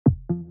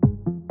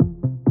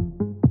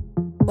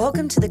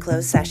Welcome to The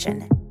Closed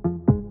Session,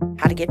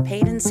 How to Get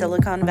Paid in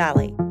Silicon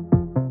Valley,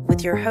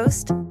 with your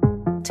host,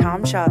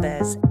 Tom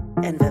Chavez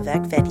and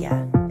Vivek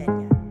Vedya.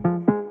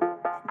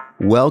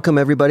 Welcome,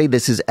 everybody.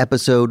 This is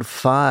episode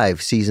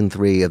 5, season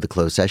 3 of The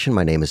Closed Session.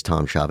 My name is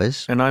Tom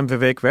Chavez. And I'm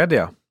Vivek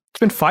Vedya. It's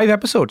been 5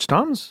 episodes,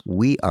 Toms.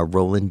 We are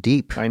rolling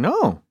deep. I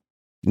know.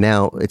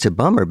 Now, it's a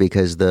bummer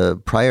because the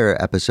prior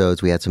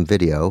episodes, we had some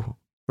video.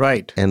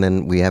 Right. And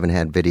then we haven't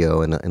had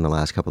video in the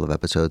last couple of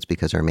episodes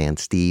because our man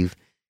Steve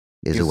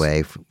is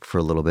away for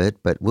a little bit.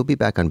 But we'll be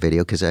back on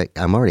video because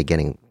I'm already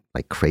getting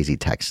like crazy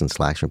texts and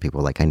Slacks from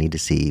people like, I need to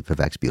see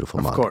Vivek's beautiful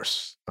mug.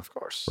 Of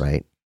course.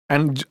 Right.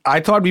 And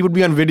I thought we would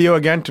be on video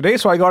again today,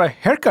 so I got a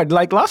haircut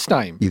like last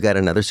time. You got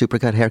another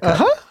supercut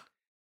haircut? Uh-huh.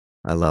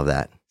 I love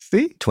that.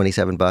 See?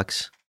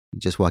 $27. You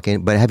just walk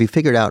in. But have you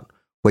figured out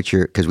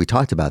because we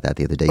talked about that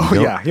the other day.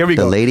 Here we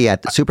go. The lady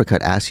at the Supercut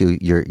asks you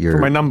for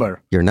my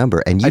number. Your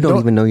number, and you don't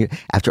even know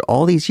after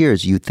all these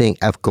years, you think,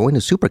 after going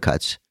to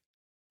Supercuts,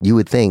 you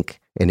would think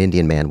an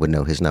Indian man would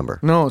know his number.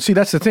 No, see,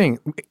 that's the thing.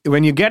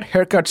 When you get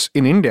haircuts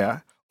in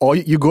India, or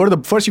you go to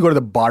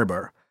the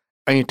barber,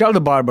 and you tell the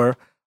barber,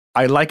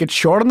 I like it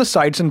short on the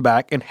sides and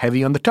back and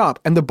heavy on the top.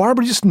 And the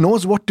barber just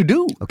knows what to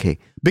do. Okay.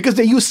 Because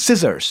they use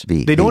scissors.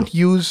 They don't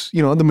use,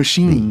 the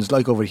machines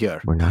like over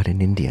here. We're not in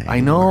India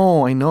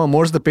anymore. I know.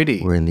 More's the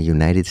pity. We're in the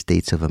United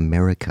States of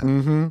America.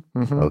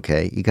 Mm-hmm.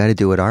 Okay. You got to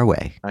do it our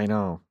way. I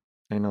know.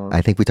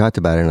 I think we talked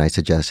about it and I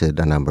suggested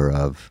a number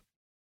of...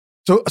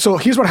 So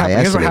here's what happened.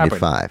 I estimated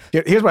 5.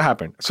 Here's what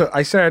happened. So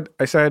I said,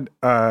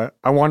 I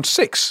want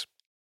 6.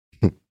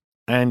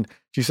 And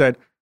she said,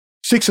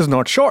 6 is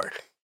not short.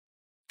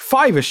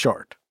 5 is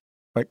short.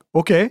 Like,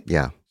 okay.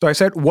 Yeah. So I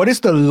said, what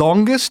is the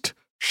longest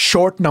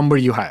short number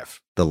you have?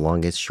 The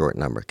longest short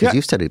number. Because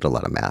you've studied a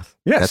lot of math.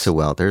 Yes.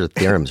 There's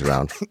theorems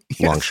around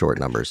yes. long short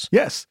numbers.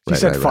 Yes. She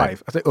said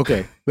 5. I said,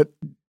 okay,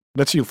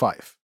 let's do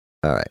 5.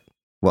 All right.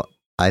 Well,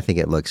 I think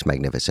it looks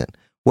magnificent.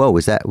 Whoa,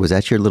 was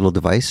that your little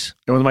device?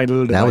 It was my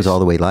little device. That was all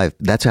the way live.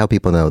 That's how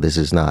people know this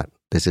is not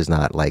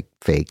like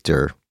faked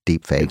or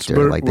deep faked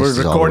or like this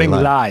is all the way recording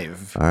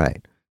live. All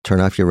right. Turn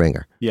off your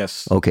ringer.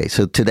 Yes. Okay,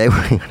 so today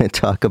we're going to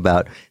talk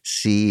about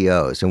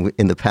CEOs. And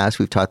in the past,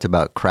 we've talked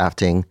about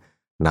crafting,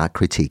 not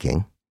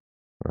critiquing,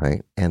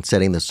 right? And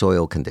setting the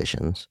soil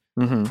conditions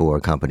for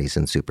companies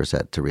in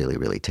Superset to really,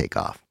 really take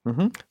off.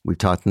 Mm-hmm. We've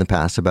talked in the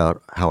past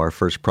about how our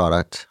first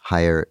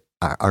hire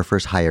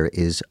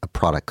is a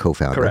product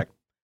co-founder. Correct.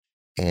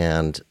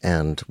 And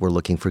we're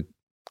looking for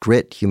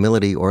grit,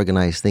 humility,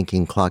 organized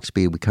thinking, clock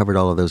speed. We covered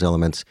all of those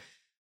elements.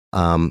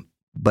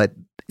 But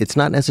it's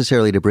not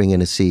necessarily to bring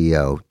in a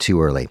CEO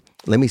too early.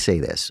 Let me say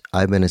this.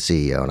 I've been a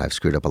CEO and I've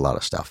screwed up a lot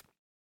of stuff.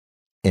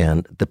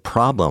 And the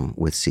problem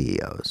with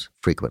CEOs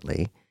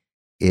frequently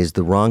is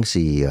the wrong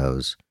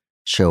CEOs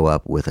show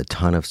up with a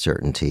ton of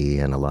certainty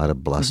and a lot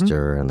of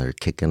bluster and they're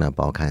kicking up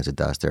all kinds of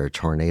dust. They're a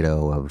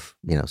tornado of,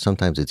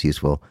 sometimes it's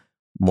useful.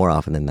 More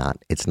often than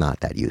not, it's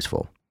not that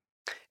useful.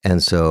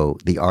 And so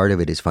the art of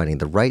it is finding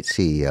the right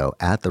CEO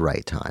at the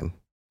right time,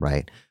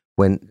 right?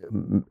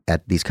 When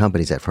at these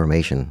companies at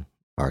formation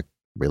are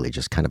really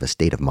just kind of a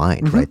state of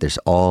mind, right? There's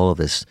all of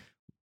this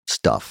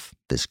stuff,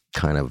 this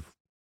kind of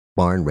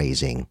barn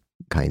raising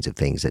kinds of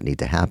things that need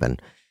to happen.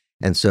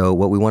 And so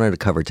what we wanted to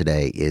cover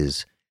today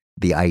is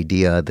the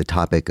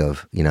topic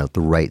of, the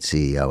right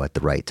CEO at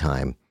the right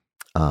time.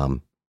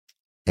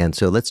 And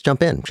so let's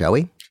jump in, shall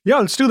we? Yeah,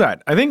 let's do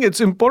that. I think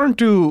it's important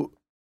to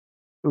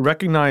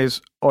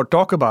recognize or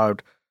talk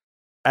about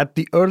at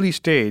the early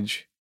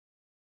stage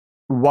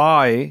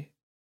why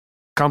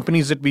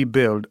companies that we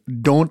build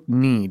don't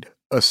need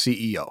a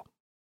CEO.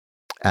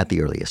 At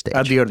the earliest stage.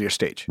 At the earlier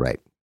stage.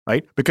 Right.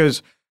 Right?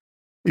 Because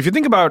if you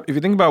think about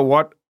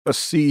what a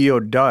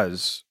CEO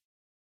does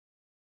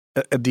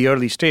at the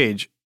early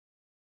stage,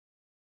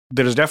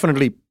 there is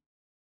definitely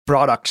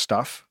product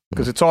stuff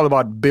because it's all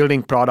about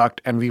building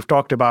product. And we've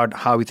talked about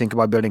how we think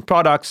about building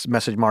products,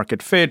 message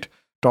market fit,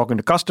 talking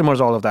to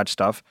customers, all of that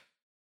stuff.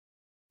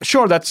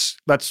 Sure, that's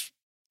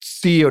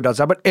CEO does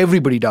that, but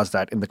everybody does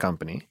that in the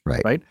company.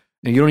 Right?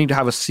 And you don't need to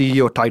have a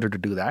CEO title to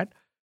do that.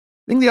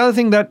 I think the other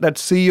thing that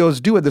CEOs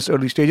do at this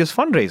early stage is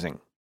fundraising.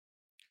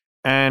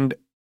 And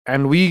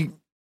we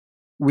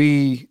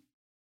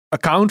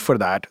account for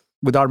that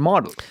with our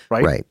model,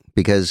 right? Right.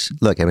 Because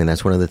look,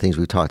 that's one of the things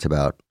we've talked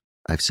about.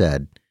 I've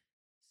said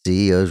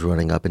CEOs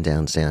running up and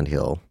down Sand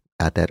Hill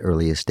at that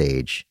earliest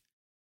stage,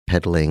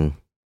 peddling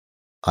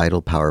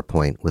idle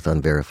PowerPoint with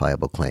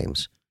unverifiable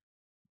claims.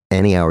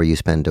 Any hour you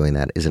spend doing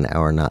that is an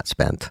hour not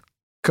spent.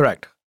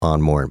 Correct.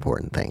 On more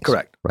important things.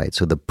 Correct. Right.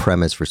 So the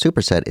premise for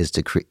Superset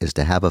is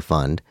to have a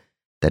fund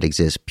that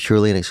exists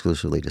purely and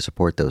exclusively to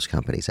support those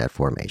companies at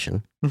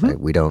formation. Right?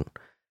 We don't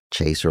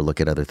chase or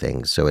look at other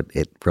things. So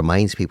it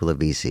reminds people of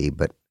VC,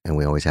 and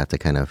we always have to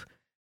kind of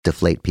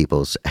deflate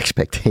people's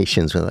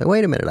expectations. We're like,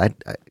 wait a minute,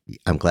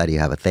 I'm glad you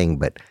have a thing,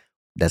 but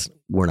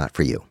we're not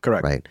for you.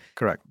 Correct. Right.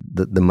 Correct.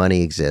 The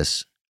money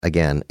exists,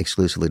 again,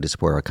 exclusively to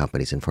support our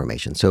companies in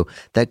formation. So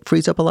that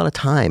frees up a lot of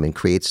time and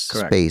creates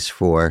space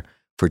for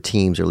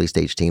teams, early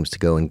stage teams, to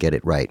go and get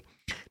it right.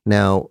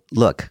 Now,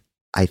 look,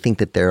 I think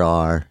that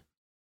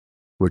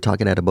we're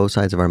talking out of both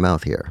sides of our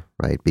mouth here,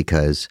 right?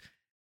 Because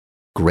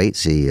great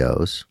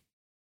CEOs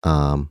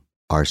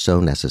are so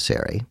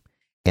necessary.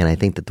 And I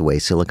think that the way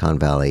Silicon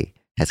Valley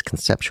has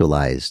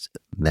conceptualized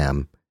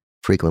them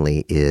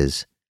frequently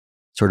is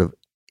sort of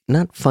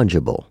not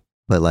fungible,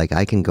 but like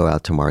I can go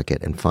out to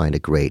market and find a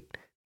great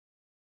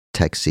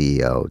tech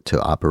CEO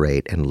to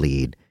operate and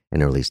lead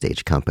an early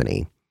stage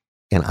company.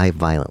 And I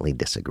violently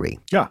disagree.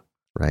 Yeah.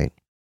 Right.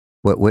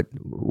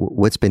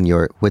 What's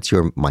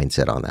your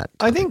mindset on that?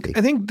 I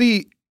think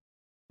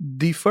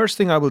the first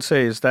thing I will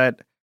say is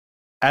that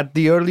at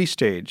the early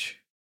stage,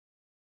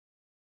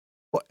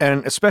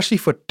 and especially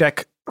for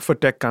tech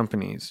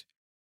companies,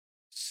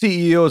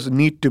 CEOs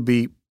need to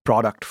be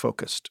product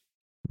focused.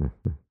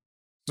 Mm-hmm.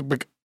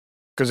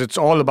 Because it's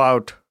all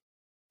about,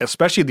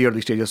 especially the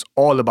early stages,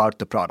 all about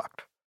the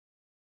product.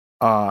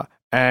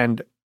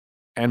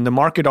 And the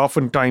market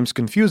oftentimes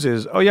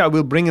confuses, oh yeah,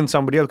 we'll bring in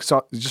somebody else.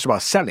 So it's just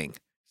about selling.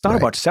 It's not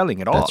about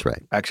selling at all. That's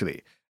right.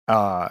 Actually,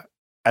 at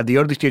the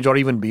early stage or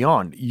even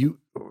beyond, you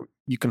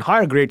can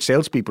hire great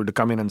salespeople to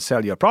come in and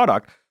sell your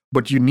product,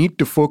 but you need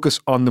to focus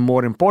on the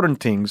more important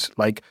things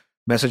like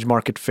message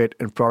market fit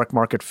and product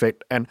market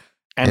fit and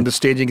the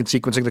staging and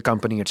sequencing the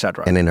company, et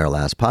cetera. And in our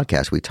last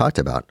podcast, we talked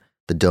about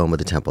the dome of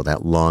the temple,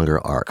 that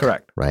longer arc.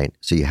 Correct. Right?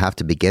 So you have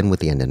to begin with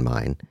the end in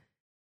mind.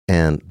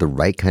 And the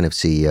right kind of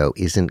CEO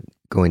isn't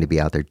going to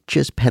be out there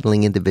just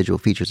peddling individual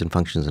features and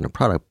functions in a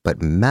product, but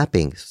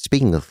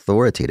speaking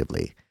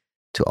authoritatively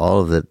to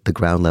all of the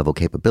ground level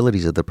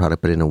capabilities of the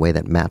product, but in a way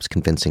that maps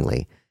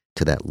convincingly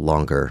to that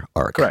longer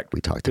arc. Correct.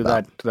 We talked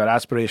about. To that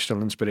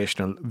aspirational,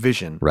 inspirational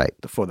vision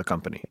for the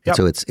company. Yep.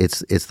 So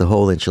it's the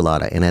whole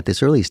enchilada. And at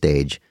this early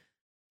stage,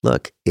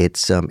 look, it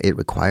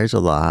requires a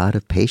lot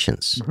of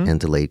patience and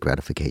delayed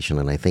gratification.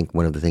 And I think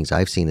one of the things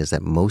I've seen is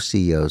that most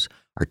CEOs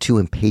are too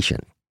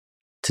impatient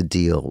to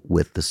deal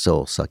with the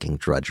soul-sucking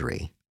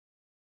drudgery,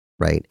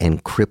 right?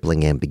 And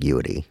crippling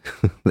ambiguity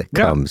that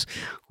comes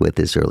with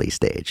this early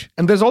stage.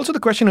 And there's also the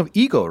question of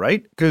ego,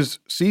 right? Because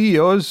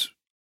CEOs,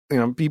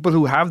 people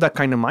who have that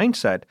kind of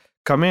mindset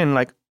come in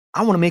like,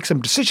 I want to make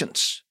some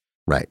decisions.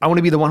 Right. I want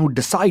to be the one who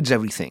decides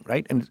everything,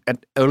 right? And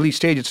at early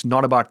stage, it's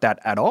not about that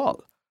at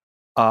all.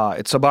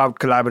 It's about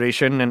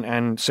collaboration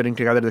and sitting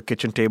together at the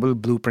kitchen table,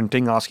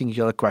 blueprinting, asking each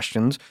other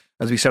questions.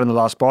 As we said in the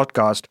last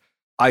podcast,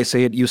 I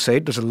say it, you say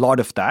it. There's a lot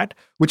of that,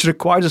 which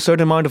requires a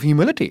certain amount of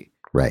humility.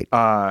 Right.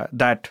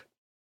 That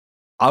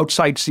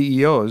outside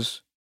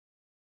CEOs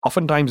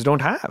oftentimes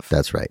don't have.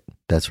 That's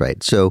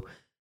right. So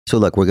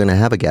look, we're going to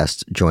have a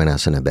guest join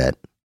us in a bit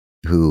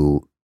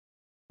who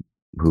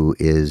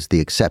is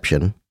the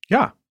exception.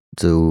 Yeah.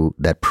 So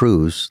that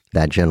proves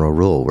that general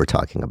rule we're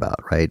talking about,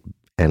 right?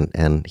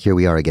 And here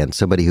we are again,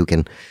 somebody who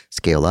can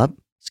scale up,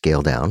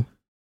 scale down,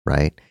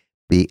 right?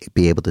 Be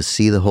able to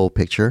see the whole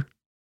picture,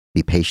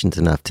 be patient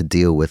enough to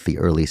deal with the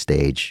early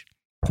stage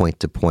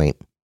point-to-point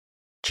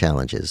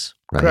challenges,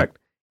 right? Correct.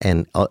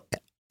 And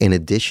in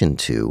addition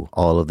to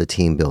all of the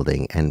team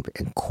building and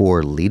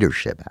core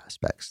leadership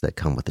aspects that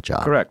come with the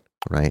job. Correct.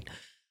 Right.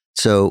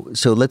 So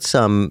let's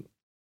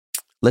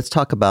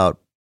talk about,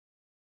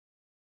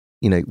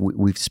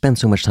 we've spent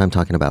so much time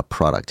talking about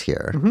product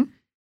here. Mm-hmm.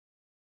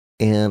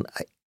 And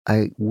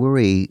I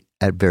worry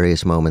at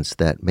various moments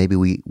that maybe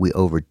we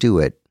overdo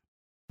it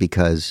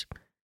because,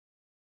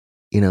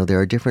 there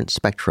are different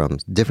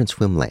spectrums, different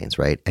swim lanes,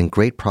 right? And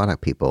great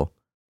product people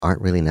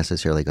aren't really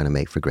necessarily going to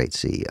make for great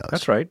CEOs.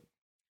 That's right.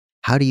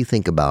 How do you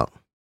think about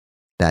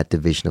that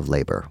division of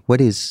labor?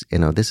 What is,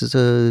 this is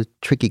a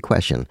tricky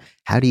question.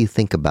 How do you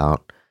think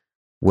about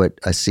what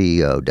a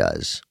CEO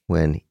does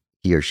when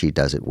he or she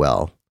does it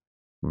well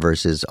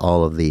versus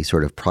all of the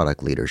sort of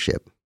product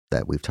leadership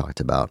that we've talked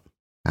about?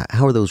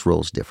 How are those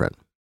roles different?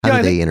 How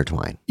do they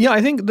intertwine? Yeah,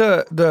 I think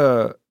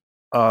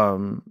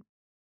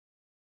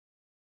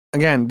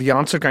again, the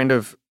answer kind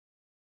of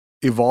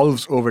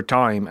evolves over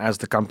time as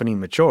the company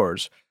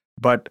matures.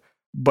 But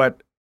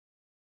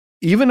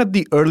even at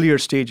the earlier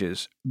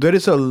stages, there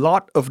is a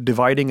lot of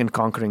dividing and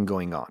conquering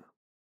going on,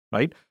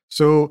 right?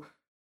 So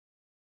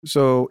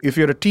if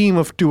you're a team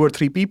of 2 or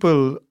 3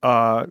 people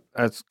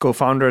as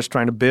co-founders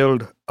trying to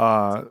build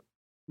a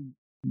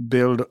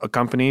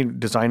company,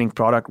 designing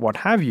product, what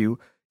have you,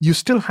 you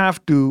still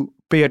have to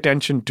pay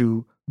attention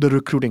to the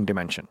recruiting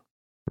dimension,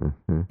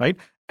 right?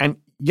 And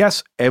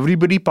yes,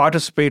 everybody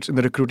participates in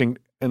the recruiting,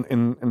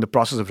 in the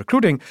process of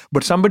recruiting,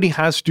 but somebody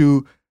has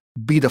to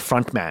be the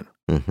front man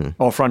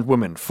or front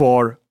woman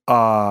for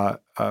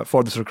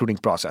this recruiting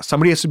process.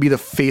 Somebody has to be the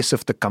face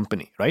of the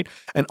company, right?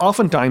 And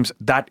oftentimes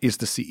that is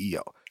the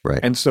CEO. Right.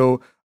 And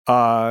so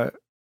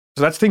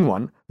that's thing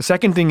one. The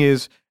second thing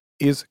is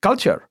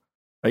culture,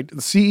 right? The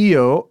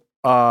CEO,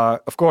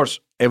 of course,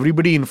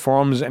 everybody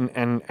informs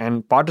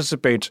and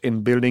participates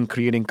in building,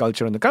 creating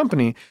culture in the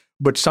company,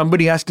 but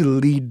somebody has to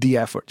lead the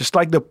effort. Just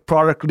like the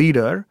product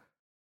leader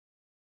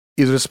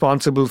is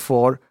responsible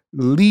for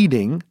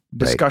leading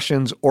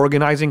discussions,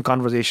 organizing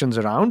conversations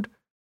around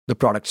the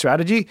product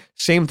strategy.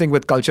 Same thing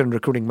with culture and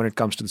recruiting when it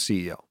comes to the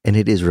CEO. And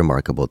it is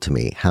remarkable to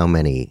me how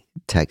many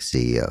tech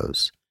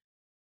CEOs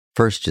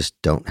first just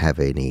don't have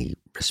any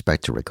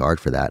respect or regard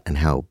for that, and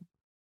how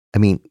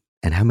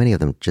many of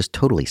them just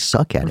totally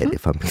suck at it,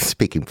 if I'm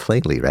speaking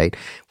plainly, right?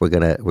 We're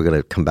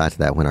gonna come back to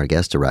that when our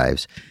guest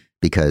arrives,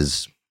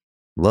 because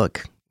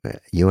look,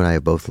 you and I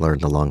have both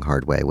learned the long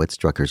hard way. What's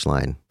Drucker's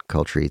line?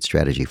 Culture eats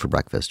strategy for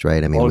breakfast,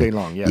 right? I mean, all day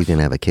long, yes. You can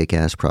have a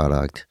kick-ass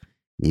product,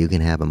 you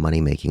can have a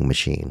money-making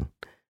machine,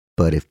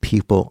 but if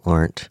people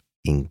aren't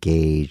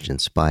engaged,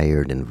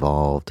 inspired,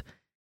 involved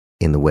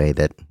in the way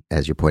that,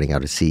 as you're pointing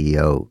out, a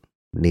CEO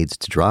needs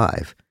to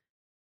drive,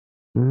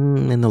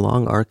 in the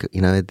long arc,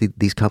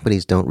 these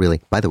companies don't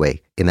really. By the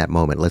way, in that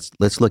moment,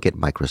 let's look at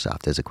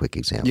Microsoft as a quick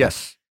example.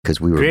 Yes, because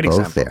we were Great both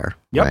example. there,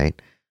 Yep.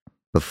 right?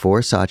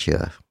 Before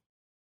Satya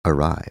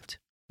arrived,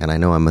 and I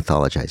know I'm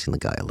mythologizing the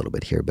guy a little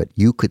bit here, but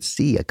you could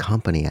see a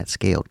company at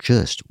scale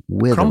just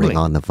withering Crumbling.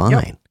 on the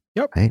vine,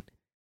 Yep. right?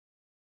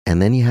 And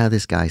then you have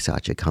this guy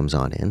Satya comes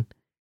on in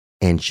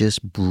and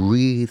just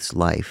breathes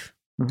life,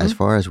 as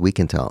far as we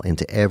can tell,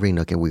 into every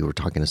nook. And we were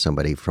talking to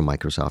somebody from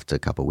Microsoft a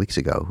couple of weeks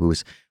ago who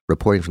was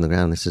reporting from the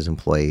ground. This is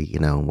employee,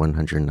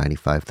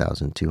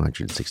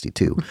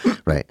 195,262,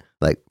 right?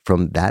 Like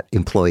from that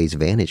employee's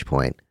vantage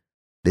point,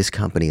 this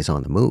company is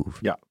on the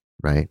move. Yeah.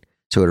 Right.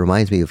 So it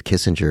reminds me of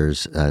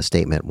Kissinger's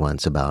statement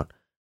once about,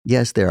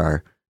 yes, there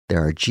are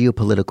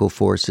geopolitical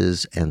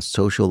forces and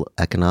social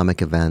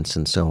economic events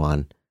and so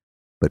on,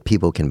 but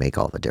people can make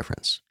all the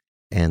difference.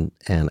 And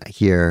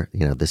here,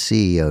 the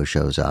CEO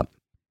shows up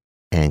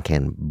and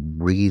can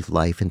breathe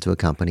life into a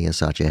company, as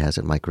Satya has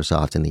at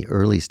Microsoft. In the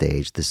early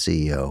stage, the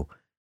CEO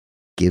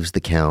gives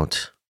the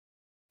count,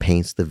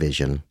 paints the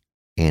vision,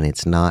 and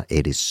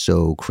it is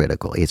so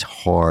critical. It's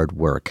hard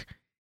work.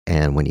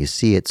 And when you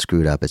see it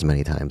screwed up as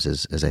many times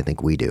as I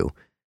think we do,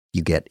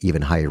 you get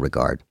even higher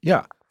regard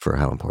for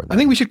how important I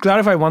think we should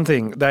clarify one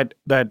thing, that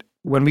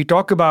when we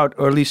talk about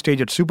early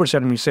stage at Superset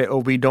and we say,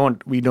 we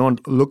don't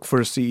look for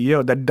a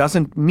CEO, that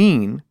doesn't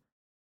mean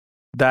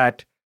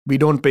that we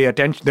don't pay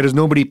attention. There is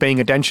nobody paying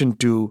attention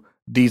to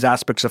these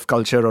aspects of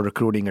culture or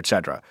recruiting,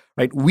 etc.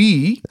 Right?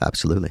 We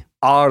absolutely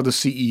are the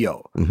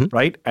CEO,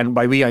 right? And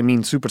by we, I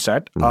mean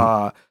Superset.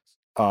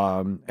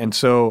 And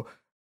so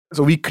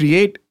we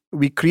create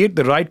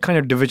the right kind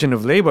of division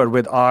of labor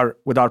with our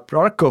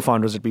product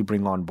co-founders that we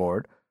bring on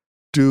board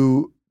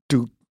and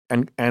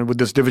with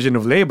this division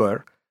of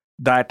labor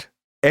that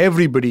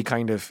everybody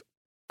kind of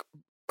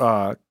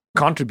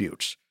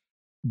contributes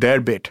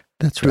their bit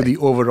to the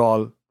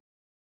overall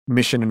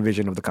mission and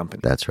vision of the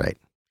company. That's right.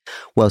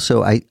 Well,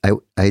 so I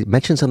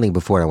mentioned something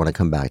before, and I want to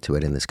come back to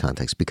it in this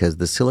context, because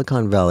the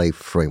Silicon Valley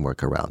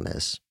framework around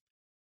the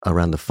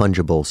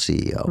fungible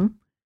CEO,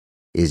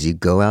 is you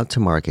go out to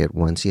market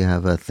once you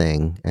have a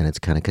thing and it's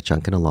kind of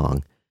ka-chunking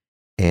along.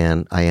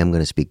 And I am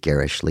going to speak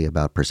garishly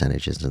about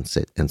percentages and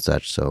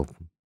such. So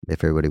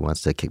if everybody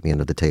wants to kick me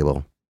under the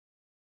table,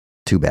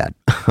 too bad.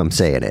 I'm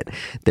saying it.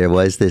 There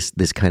was this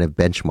kind of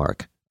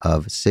benchmark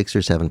of 6 or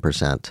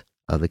 7%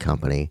 of the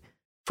company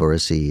for a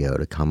CEO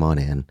to come on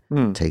in,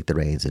 take the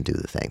reins and do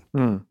the thing.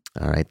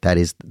 All right.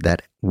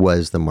 That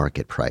was the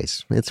market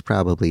price. It's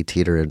probably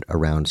teetered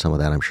around some of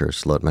that. I'm sure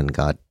Slotman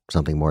got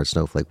something more at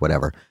Snowflake,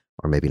 whatever.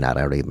 Or maybe not,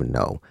 I don't even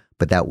know.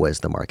 But that was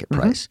the market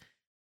price.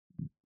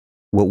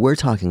 What we're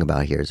talking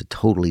about here is a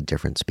totally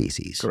different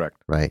species. Correct.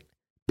 Right?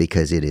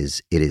 Because it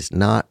is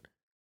not,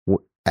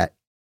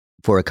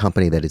 for a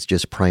company that is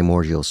just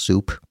primordial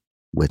soup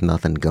with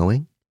nothing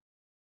going,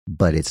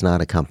 but it's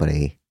not a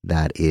company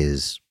that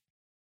is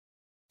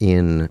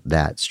in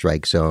that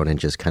strike zone and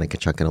just kind of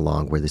chucking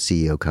along where the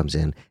CEO comes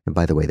in. And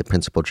by the way, the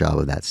principal job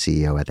of that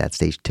CEO at that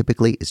stage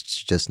typically is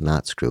just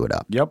not screw it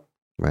up. Yep.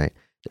 Right?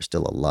 There's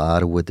still a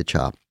lot of wood to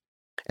chop.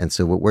 And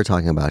so what we're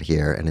talking about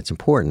here, and it's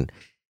important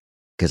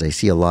because I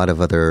see a lot of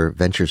other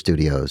venture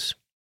studios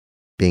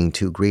being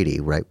too greedy,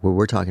 right? What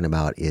we're talking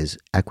about is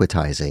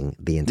equitizing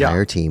the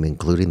entire team,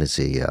 including the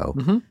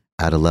CEO,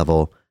 at a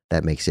level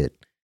that makes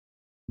it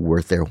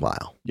worth their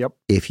while. Yep.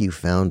 If you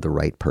found the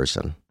right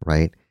person,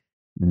 right?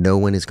 No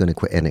one is going to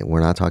quit. And we're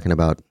not talking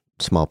about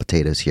small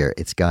potatoes here.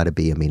 It's got to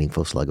be a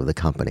meaningful slug of the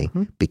company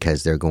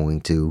because they're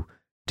going to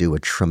do a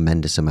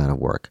tremendous amount of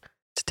work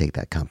to take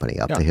that company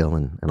up the hill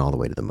and all the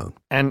way to the moon.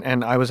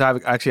 And I was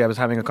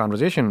having a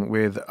conversation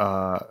with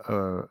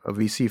a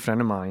VC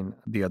friend of mine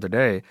the other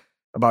day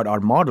about our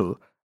model,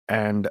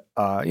 and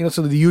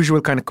so the usual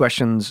kind of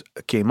questions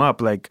came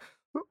up, like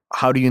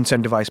how do you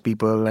incentivize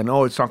people, and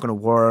it's not going to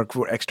work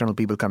for external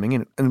people coming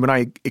in. And when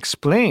I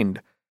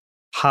explained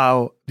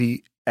how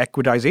the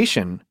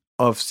equitization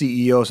of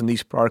CEOs and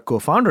these product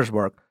co-founders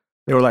work,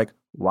 they were like,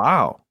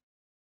 "Wow,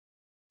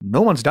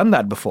 no one's done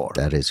that before."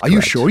 That is correct. Are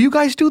you sure you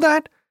guys do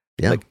that?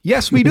 Yeah. Like,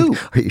 yes, we do.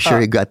 Are you sure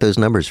you got those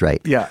numbers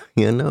right? Yeah.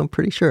 I'm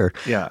pretty sure.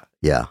 Yeah.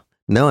 Yeah.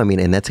 No, I mean,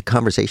 and that's a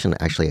conversation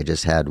actually I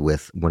just had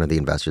with one of the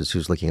investors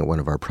who's looking at one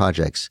of our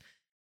projects.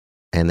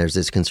 And there's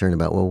this concern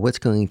about, well, what's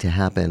going to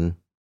happen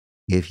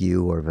if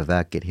you or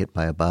Vivek get hit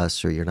by a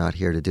bus or you're not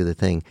here to do the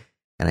thing?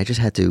 And I just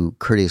had to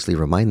courteously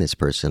remind this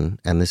person,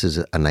 and this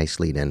is a nice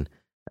lead in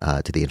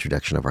to the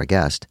introduction of our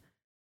guest.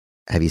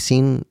 Have you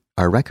seen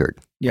our record?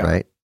 Yeah.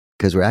 Right?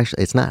 Because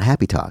it's not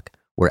happy talk.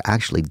 We're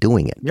actually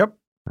doing it. Yep.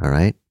 All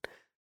right.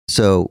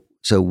 So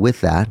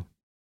with that,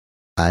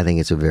 I think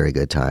it's a very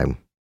good time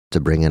to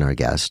bring in our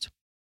guest.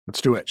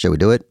 Let's do it. Shall we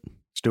do it?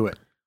 Let's do it.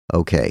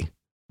 Okay.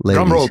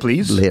 Drum roll,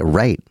 please.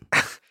 Right.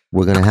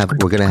 We're gonna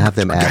have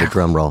them add a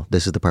drum roll.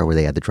 This is the part where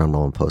they add the drum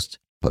roll in post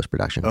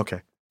production.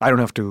 Okay. I don't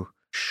have to.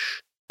 Shh.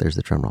 There's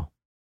the drum roll.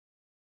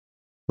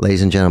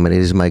 Ladies and gentlemen, it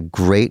is my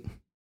great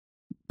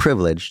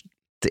privilege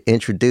to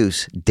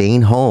introduce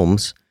Dane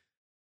Holmes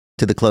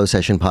to the Closed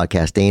Session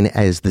Podcast. Dane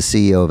is the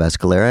CEO of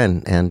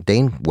Escalera, and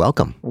Dane,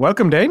 welcome.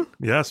 Welcome, Dane.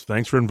 Yes,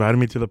 thanks for inviting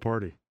me to the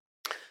party.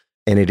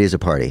 And it is a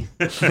party.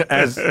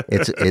 As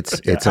It's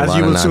a as lot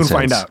you of will nonsense. soon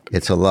find out.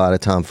 It's a lot of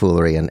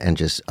tomfoolery and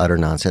just utter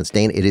nonsense.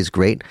 Dane, it is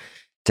great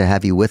to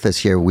have you with us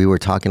here. We were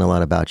talking a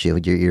lot about you.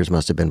 Your ears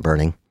must have been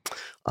burning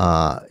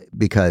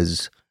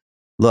because,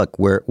 look,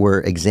 we're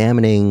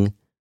examining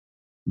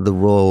the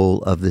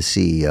role of the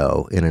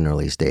CEO in an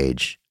early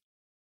stage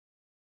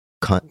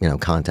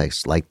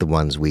context like the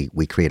ones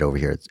we create over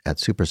here at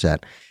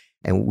Superset.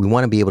 And we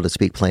want to be able to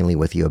speak plainly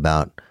with you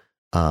about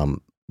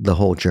the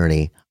whole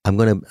journey.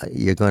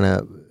 You're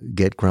gonna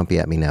get grumpy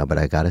at me now, but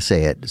I gotta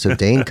say it. So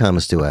Dane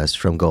comes to us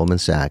from Goldman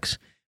Sachs,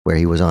 where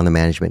he was on the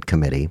management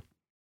committee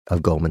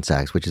of Goldman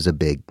Sachs, which is a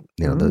big,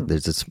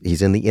 there's this,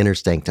 he's in the inner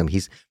sanctum.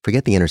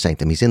 Forget the inner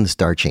sanctum. He's in the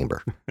star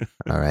chamber.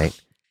 All right.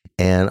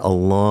 And a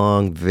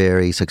long,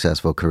 very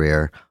successful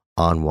career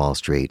on Wall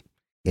Street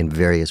in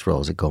various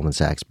roles at Goldman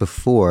Sachs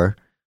before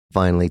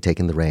finally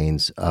taking the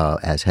reins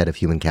as head of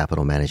human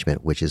capital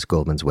management, which is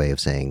Goldman's way of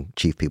saying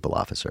chief people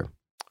officer,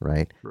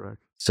 right? Correct.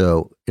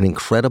 So an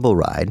incredible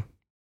ride.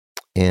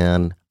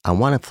 And I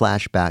want to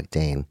flash back,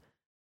 Dane,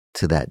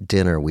 to that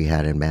dinner we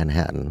had in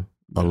Manhattan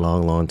a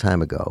long, long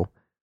time ago,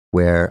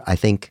 where I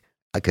think,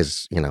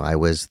 because, I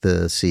was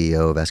the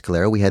CEO of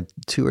Escalera, we had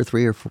two or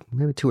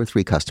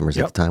three customers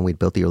at the time. We'd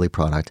built the early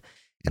product.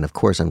 And of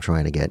course, I'm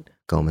trying to get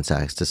Goldman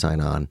Sachs to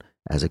sign on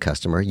as a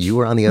customer. You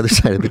were on the other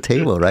side of the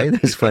table, right?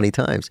 It was funny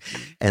times.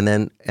 And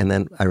then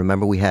I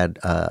remember we had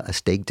a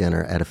steak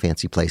dinner at a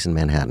fancy place in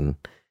Manhattan.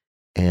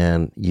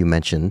 And you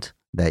mentioned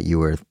that you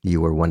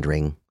were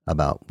wondering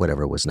about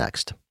whatever was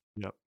next.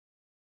 Yep.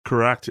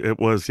 Correct. It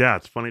was,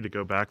 it's funny to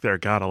go back there.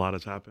 God, a lot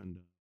has happened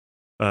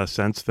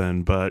since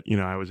then. But,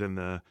 I was in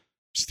the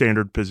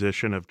standard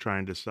position of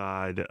trying to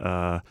decide, did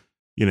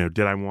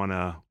I want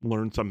to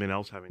learn something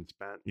else having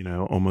spent,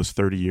 almost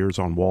 30 years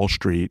on Wall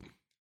Street?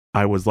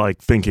 I was like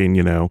thinking,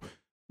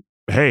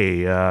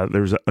 hey,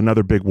 there's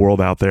another big world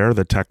out there,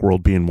 the tech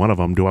world being one of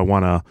them. Do I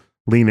want to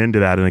lean into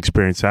that and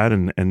experience that?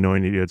 And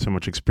knowing that you had so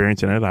much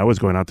experience in it, I was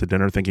going out to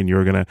dinner thinking you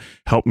were going to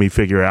help me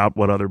figure out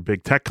what other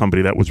big tech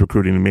company that was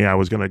recruiting me I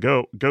was going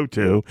to go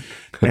to.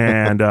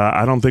 And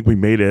I don't think we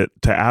made it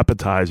to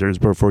appetizers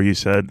before you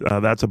said,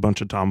 that's a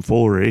bunch of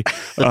tomfoolery.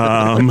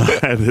 I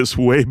had this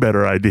way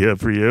better idea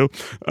for you.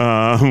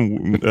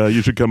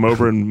 You should come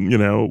over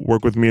and,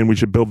 work with me and we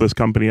should build this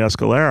company,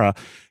 Escalera.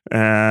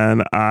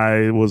 And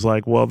I was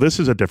like, well, this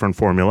is a different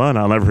formula. And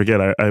I'll never forget,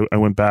 I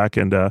went back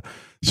and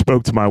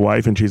spoke to my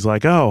wife and she's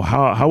like, oh,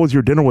 how was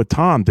your dinner with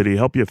Tom? Did he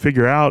help you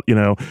figure out,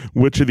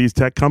 which of these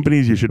tech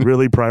companies you should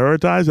really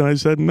prioritize? And I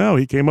said, no,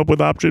 he came up with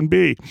option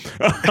B.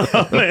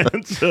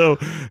 and so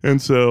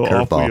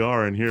off we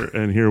are.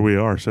 And here we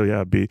are. So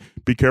yeah, be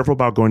careful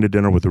about going to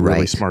dinner with the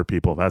really smart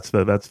people. That's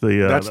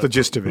the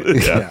gist of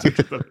it. Yeah,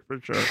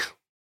 for sure.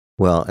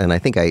 Well, and I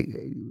think I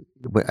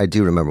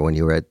do remember when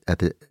you were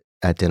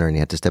at dinner and you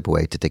had to step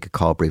away to take a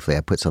call briefly.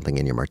 I put something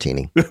in your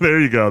martini.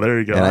 There you go.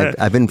 And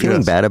I've been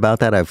feeling bad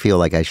about that. I feel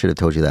like I should have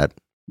told you that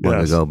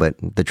long ago, but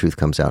the truth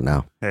comes out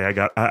now. Hey,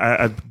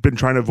 I've been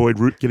trying to avoid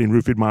getting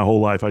roofied my whole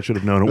life. I should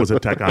have known it was a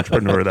tech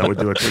entrepreneur that would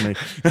do it to me.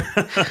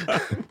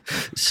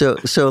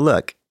 So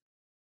look,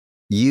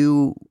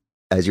 you,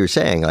 as you're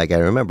saying, like I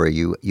remember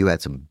you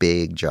had some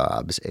big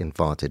jobs in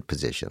vaunted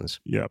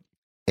positions. Yep.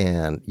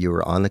 And you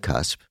were on the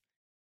cusp.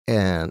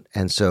 And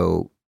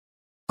so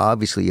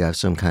obviously you have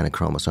some kind of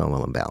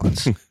chromosomal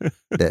imbalance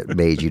that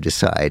made you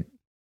decide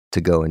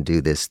to go and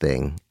do this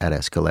thing at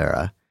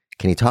Escalera.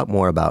 Can you talk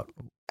more about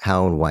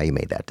how and why you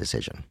made that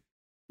decision?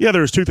 Yeah,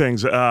 there's two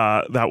things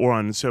that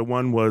one. So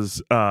one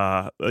was,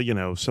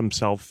 some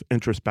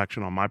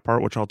self-introspection on my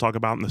part, which I'll talk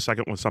about. And the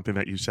second was something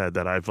that you said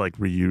that I've like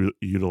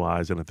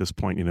reutilized and at this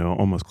point,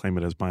 almost claim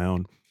it as my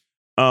own.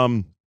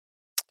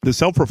 The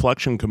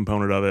self-reflection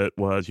component of it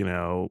was,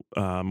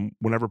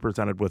 whenever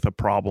presented with a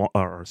problem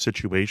or a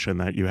situation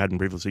that you hadn't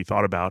previously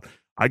thought about,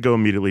 I go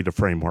immediately to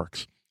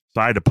frameworks.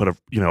 So I had to put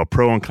a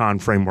pro and con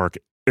framework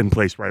in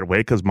place right away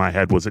because my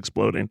head was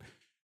exploding.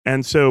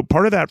 And so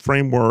part of that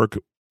framework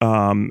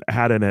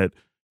had in it,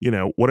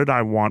 what did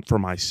I want for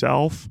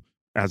myself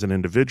as an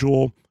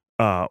individual?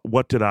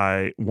 What did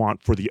I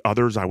want for the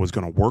others I was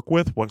going to work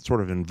with? What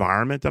sort of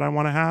environment did I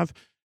want to have?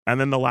 And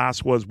then the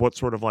last was what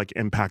sort of like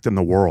impact in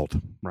the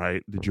world,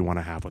 right? Did you want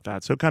to have with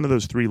that? So kind of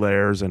those three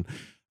layers. And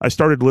I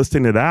started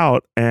listing it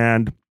out.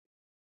 And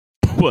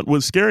what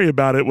was scary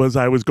about it was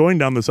I was going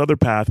down this other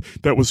path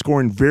that was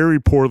scoring very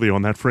poorly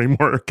on that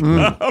framework.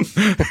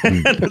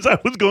 And as I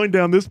was going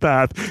down this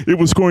path, it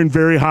was scoring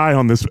very high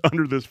on this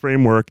under this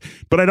framework.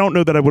 But I don't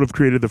know that I would have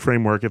created the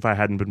framework if I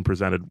hadn't been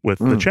presented with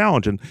the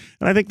challenge. And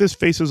I think this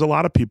faces a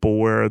lot of people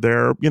where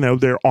they're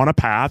on a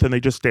path and they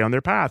just stay on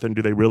their path. And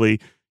do they really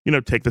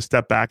take the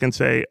step back and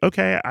say,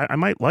 okay, I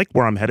might like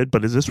where I'm headed,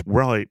 but is this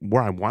where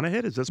I want to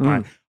hit? Is this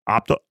my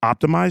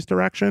optimized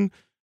direction?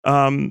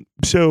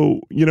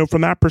 So,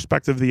 from that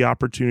perspective, the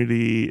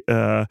opportunity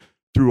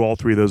through all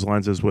three of those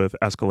lenses with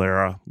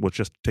Escalera was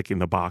just ticking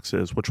the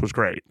boxes, which was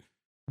great.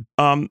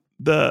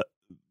 The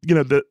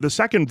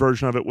second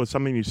version of it was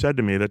something you said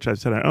to me that I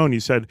said I own. You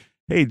said,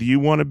 hey, do you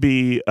want to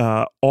be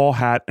all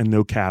hat and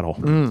no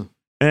cattle?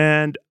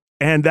 And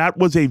that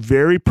was a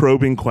very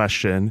probing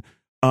question.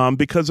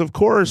 Because of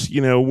course,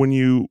 when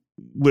you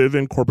live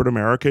in corporate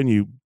America and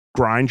you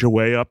grind your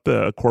way up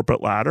the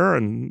corporate ladder,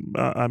 and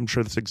I'm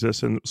sure this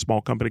exists in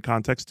small company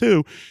context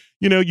too,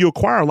 you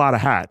acquire a lot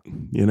of hat.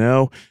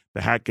 The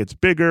hat gets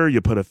bigger,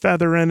 you put a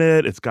feather in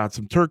it, it's got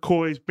some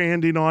turquoise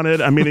banding on it.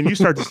 I mean, and you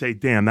start to say,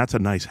 damn, that's a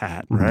nice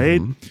hat,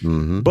 right?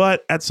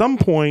 But at some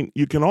point,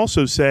 you can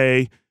also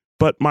say,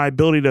 but my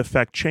ability to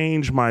affect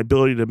change, my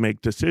ability to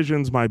make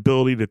decisions, my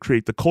ability to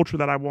create the culture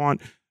that I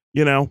want,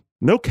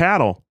 no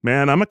cattle,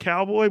 man. I'm a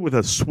cowboy with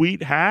a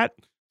sweet hat,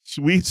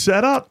 sweet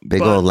setup.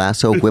 Big old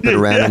lasso, whip it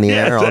around in the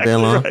air all day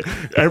long. Right.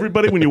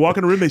 Everybody, when you walk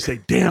in a room, they say,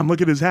 damn,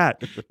 look at his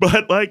hat.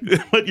 But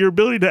your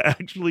ability to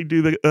actually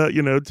do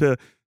the,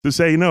 to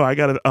say, I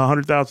got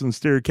 100,000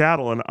 steer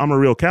cattle and I'm a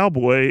real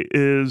cowboy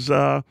is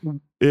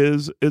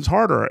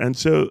harder. And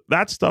so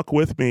that stuck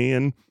with me.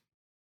 And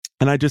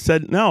I just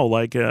said, no,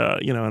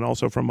 and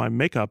also from my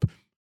makeup,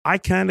 I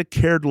kind of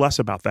cared less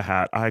about the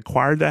hat. I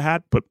acquired the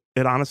hat, but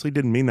it honestly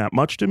didn't mean that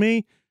much to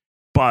me.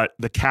 But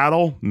the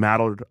cattle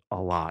mattered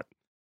a lot.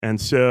 And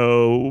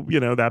so,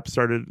 that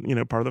started,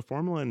 part of the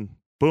formula, and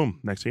boom,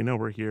 next thing you know,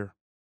 we're here.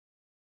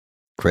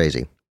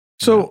 Crazy.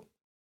 So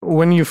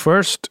when you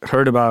first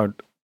heard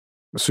about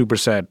the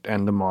Superset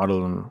and the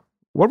model, and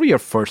what were your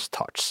first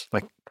thoughts?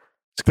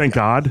 Thank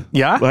God.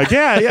 Yeah?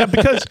 Yeah,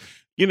 because,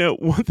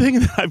 one thing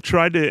that I've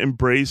tried to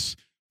embrace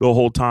the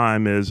whole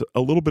time is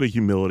a little bit of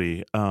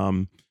humility.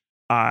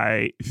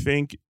 I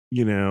think,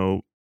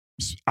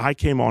 I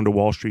came onto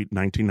Wall Street in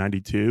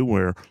 1992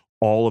 where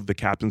all of the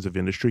captains of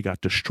industry got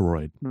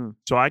destroyed.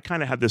 So I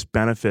kind of had this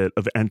benefit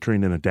of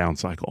entering in a down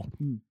cycle.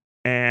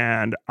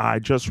 And I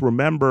just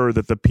remember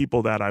that the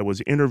people that I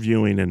was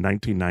interviewing in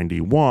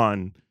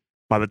 1991,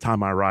 by the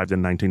time I arrived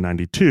in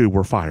 1992,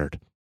 were fired.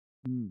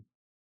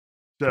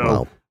 So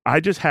wow.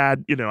 I just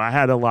had, I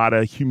had a lot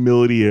of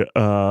humility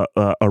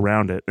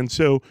around it. And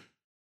so,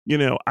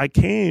 I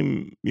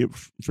came,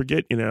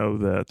 forget,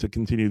 to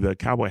continue the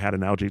cowboy hat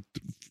analogy,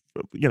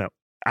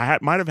 I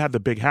might have had the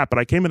big hat, but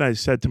I came and I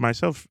said to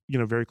myself,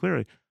 very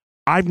clearly,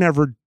 I've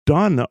never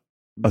done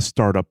a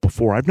startup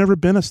before. I've never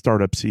been a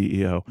startup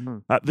CEO.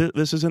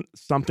 This isn't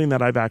something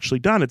that I've actually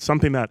done. It's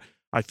something that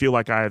I feel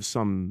like I have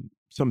some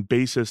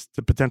basis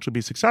to potentially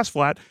be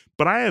successful at.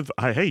 But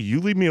hey, you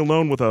leave me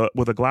alone with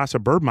a glass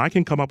of bourbon, I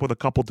can come up with a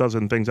couple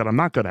dozen things that I'm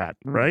not good at,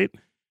 right?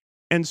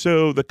 And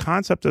so the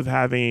concept of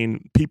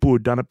having people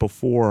who've done it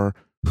before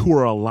who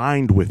are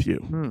aligned with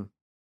you,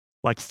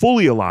 like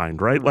fully aligned,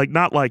 right? Like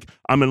not like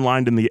I'm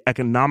aligned in the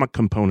economic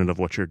component of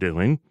what you're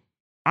doing.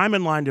 I'm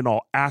aligned in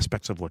all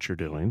aspects of what you're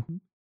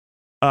doing.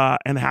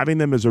 And having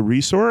them as a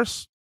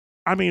resource,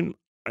 I mean,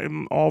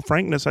 in all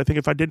frankness, I think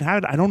if I didn't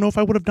have it, I don't know if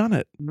I would have done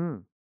it.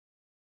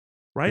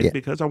 Right? Yeah.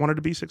 Because I wanted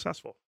to be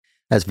successful.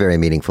 That's very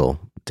meaningful,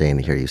 Dane,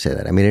 to hear you say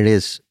that. I mean, it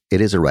is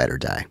a ride or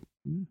die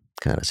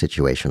kind of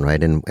situation,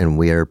 right? And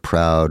we are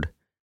proud.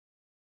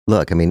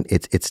 Look, I mean,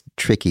 it's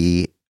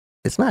tricky.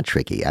 It's not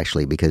tricky,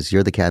 actually, because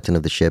you're the captain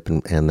of the ship.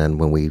 And then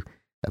when we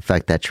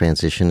affect that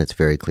transition, it's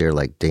very clear,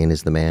 like Dane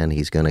is the man.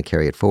 He's going to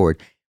carry it forward.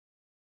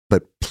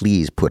 But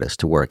please put us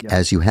to work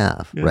as you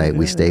have, right?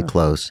 We stay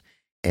close,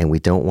 and we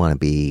don't want to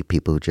be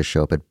people who just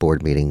show up at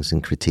board meetings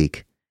and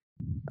critique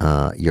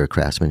your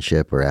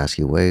craftsmanship or ask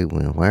you,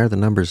 why are the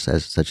numbers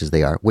such as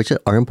they are? Which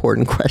are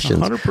important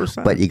questions.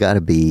 100%. But you got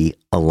to be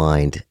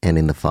aligned and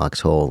in the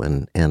foxhole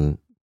and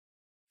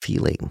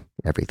feeling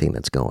everything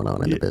that's going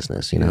on in the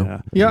business,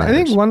 Yeah, I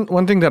think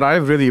one thing that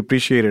I've really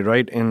appreciated,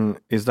 right,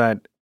 is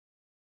that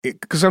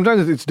because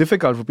sometimes it's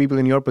difficult for people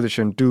in your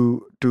position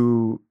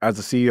to as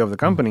the CEO of the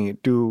company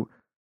to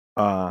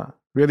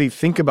really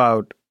think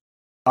about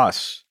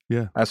us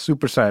as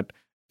Superset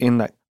in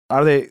that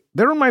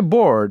they're on my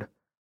board.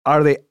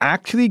 Are they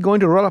actually going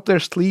to roll up their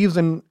sleeves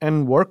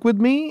and work with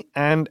me?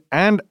 And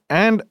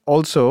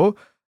also,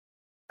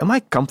 am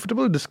I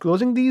comfortable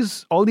disclosing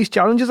all these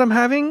challenges I'm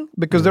having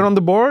because they're on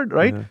the board,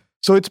 right? Yeah.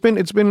 So it's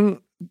been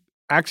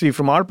actually,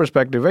 from our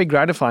perspective, very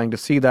gratifying to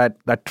see that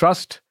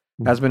trust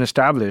has been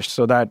established,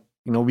 so that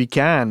we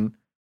can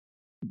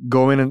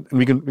go in and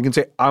we can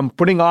say, I'm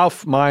putting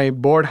off my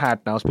board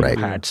hat now, speaking of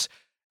hats,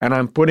 and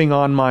I'm putting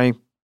on my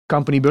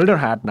company builder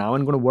hat now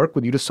and going to work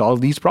with you to solve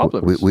these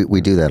problems.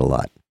 We do that a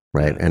lot.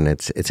 Right. And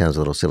it sounds a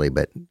little silly,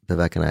 but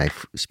Vivek and I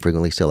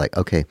frequently still like,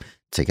 okay,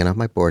 taking off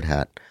my board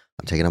hat.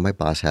 I'm taking off my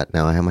boss hat.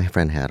 Now I have my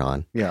friend hat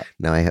on. Yeah.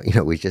 Now I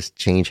have, we just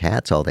change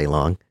hats all day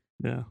long.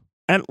 Yeah.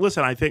 And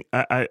listen, I think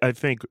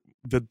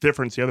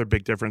the other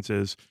big difference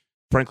is,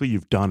 frankly,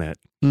 you've done it.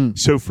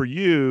 So for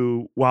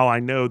you, while I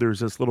know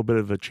there's this little bit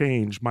of a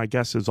change, my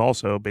guess is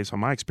also, based on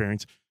my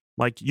experience,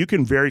 like you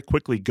can very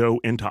quickly go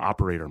into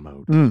operator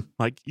mode.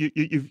 Like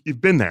you've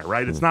been there,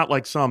 right? It's not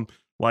like some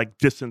like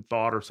distant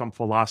thought or some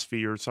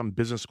philosophy or some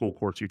business school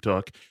course you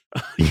took.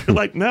 You're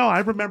like, no, I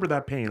remember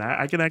that pain.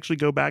 I can actually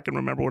go back and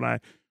remember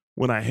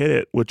when I hit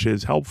it, which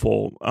is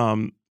helpful.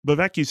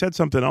 Vivek, you said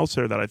something else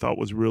there that I thought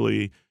was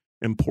really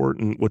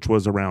important, which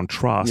was around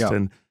trust. Yeah.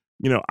 And,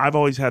 I've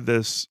always had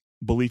this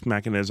belief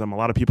mechanism. A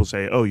lot of people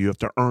say, oh, you have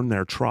to earn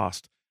their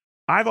trust.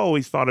 I've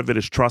always thought of it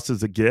as trust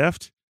as a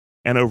gift.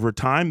 And over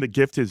time, the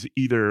gift is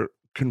either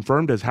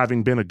confirmed as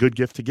having been a good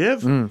gift to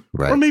give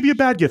Right. or maybe a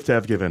bad gift to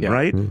have given, Yeah.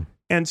 right?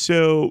 And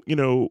so,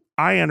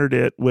 I entered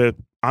it with,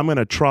 I'm going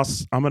to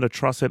trust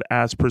it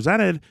as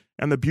presented.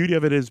 And the beauty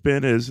of it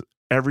is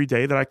every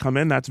day that I come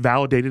in, that's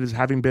validated as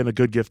having been a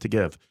good gift to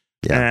give.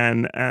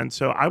 Yeah. And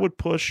so I would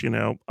push,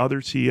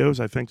 other CEOs,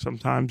 I think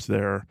sometimes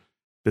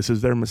this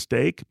is their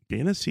mistake.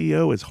 Being a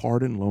CEO is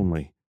hard and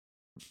lonely.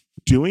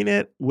 Doing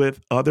it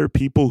with other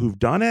people who've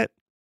done it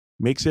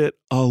makes it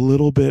a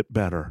little bit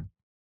better.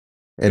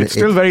 And It's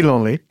still very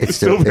lonely. It's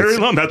still very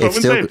lonely. That's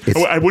what I would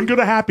say. I wouldn't go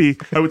to happy.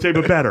 I would say,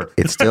 but better.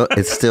 It's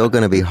still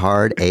going to be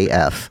hard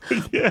AF.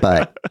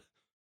 Yeah.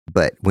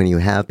 But when you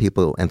have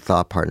people and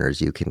thought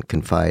partners you can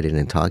confide in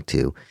and talk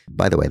to,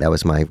 by the way, that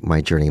was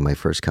my journey in my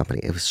first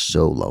company. It was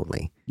so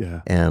lonely.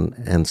 Yeah.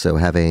 And so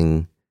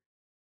having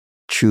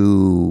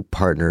true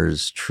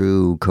partners,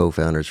 true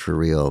co-founders for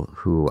real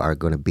who are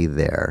going to be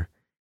there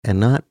and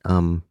not,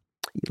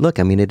 look,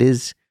 I mean, it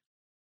is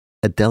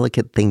a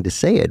delicate thing to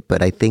say it,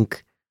 but I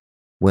think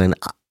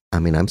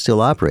I'm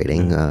still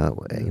operating,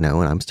 and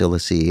I'm still a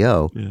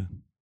CEO. Yeah.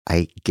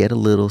 I get a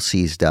little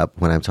seized up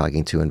when I'm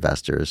talking to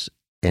investors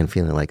and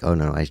feeling like, oh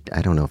no,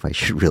 I don't know if I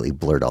should really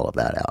blurt all of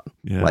that out.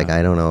 Yeah. Like,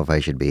 I don't know if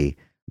I should be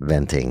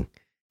venting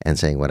and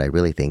saying what I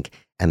really think.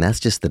 And that's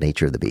just the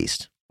nature of the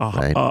beast.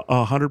 Right?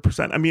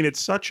 100%. I mean, it's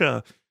such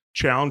a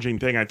challenging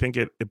thing. I think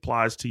it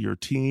applies to your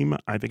team.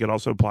 I think it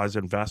also applies to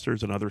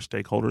investors and other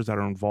stakeholders that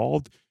are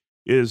involved.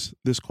 Is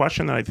this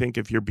question that I think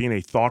if you're being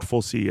a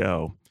thoughtful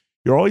CEO,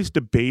 you're always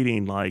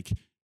debating like,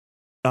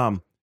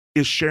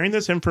 is sharing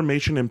this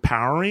information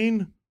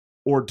empowering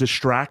or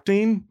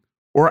distracting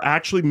or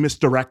actually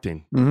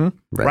misdirecting?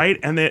 Right?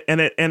 And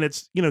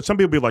it's, some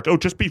people be like, oh,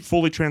 just be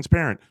fully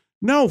transparent.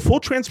 No, full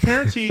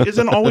transparency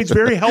isn't always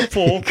very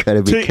helpful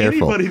to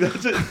everybody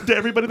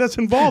that's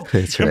involved.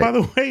 That's and right. by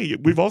the way,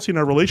 we've all seen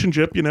our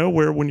relationship,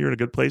 where when you're in a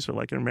good place or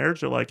like in a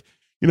marriage, they're like,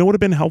 what would have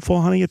been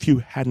helpful, honey, if you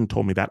hadn't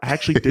told me that? I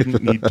actually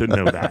didn't need to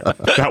know that.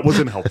 That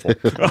wasn't helpful.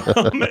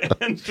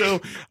 And so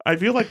I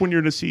feel like when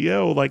you're the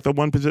CEO, like the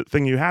one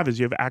thing you have is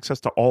you have access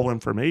to all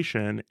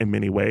information in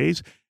many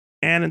ways.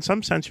 And in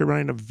some sense, you're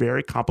running a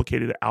very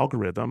complicated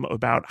algorithm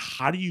about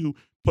how do you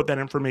put that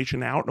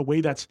information out in a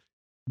way that's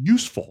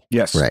useful.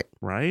 Yes.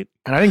 Right.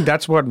 And I think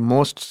that's what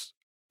most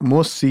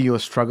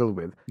CEOs struggle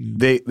with.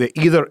 They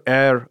either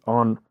err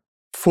on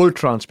full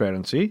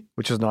transparency,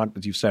 which is not,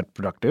 as you said,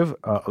 productive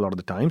a lot of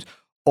the times,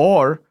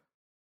 or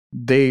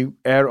they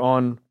err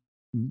on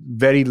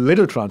very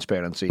little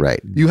transparency.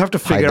 Right. You have to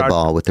figure Hide the out.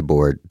 ball with the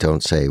board.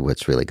 Don't say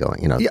what's really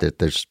going.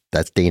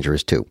 That's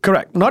dangerous too.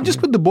 Correct. Not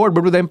just with the board,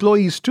 but with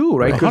employees too,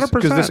 right? Because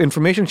 100%. this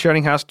information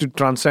sharing has to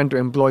transcend to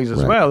employees as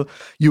Right. well.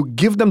 You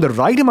give them the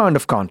right amount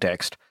of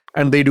context,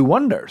 and they do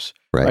wonders.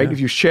 Right. If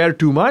you share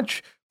too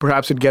much,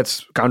 perhaps it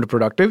gets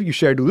counterproductive. You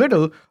share too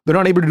little, they're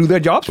not able to do their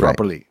jobs Right.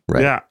 properly.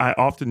 Right. Yeah. I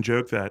often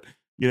joke that,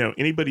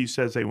 anybody who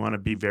says they want to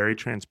be very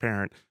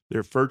transparent,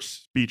 their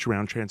first speech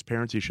around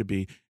transparency should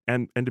be,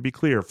 and to be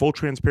clear, full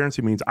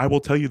transparency means I will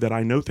tell you that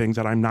I know things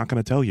that I'm not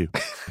going to tell you.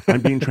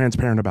 I'm being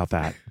transparent about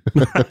that.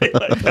 That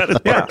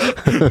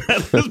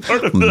is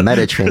part of the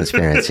Meta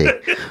transparency.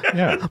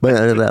 Yeah.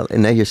 But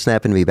now you're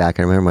snapping me back.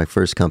 I remember my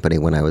first company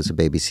when I was a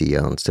baby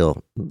CEO and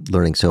still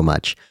learning so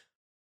much.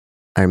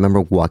 I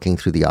remember walking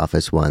through the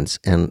office once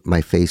and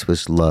my face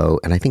was low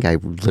and I think I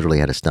literally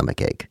had a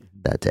stomach ache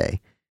that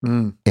day.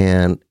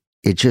 And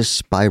it just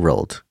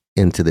spiraled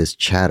into this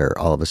chatter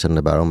all of a sudden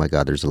about, oh my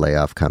God, there's a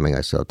layoff coming.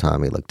 I saw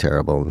Tommy look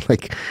terrible.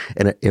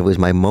 And it was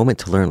my moment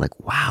to learn like,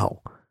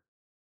 wow,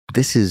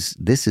 this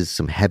is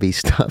some heavy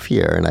stuff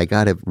here. And I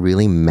got to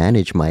really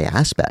manage my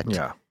aspect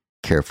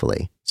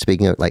carefully.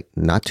 Speaking of like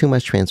not too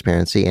much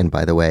transparency. And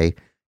by the way,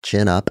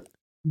 chin up,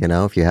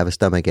 if you have a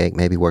stomach ache,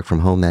 maybe work from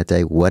home that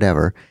day,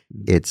 whatever.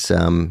 It's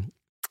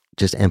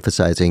just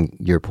emphasizing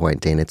your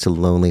point, Dane. It's a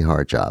lonely,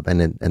 hard job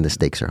and the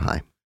stakes are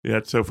high. Yeah,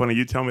 it's so funny.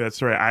 You tell me that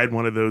story. I had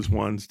one of those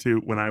ones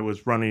too when I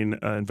was running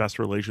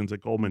investor relations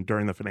at Goldman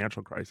during the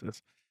financial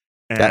crisis.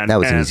 And, that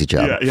was an easy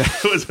job. Yeah,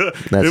 That's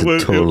a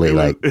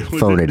totally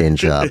phone it in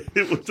job.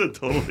 It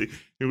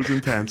was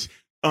intense.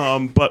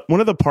 But one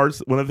of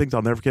the things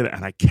I'll never forget,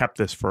 and I kept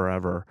this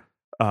forever.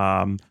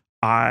 So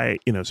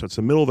it's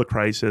the middle of the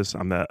crisis.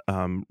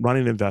 I'm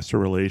running investor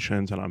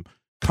relations, and I'm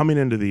coming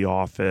into the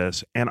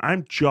office, and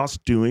I'm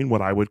just doing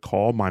what I would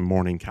call my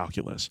morning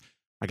calculus.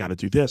 I got to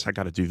do this. I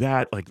got to do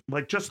that.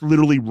 Like just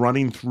literally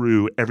running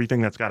through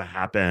everything that's got to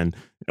happen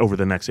over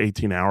the next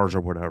 18 hours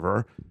or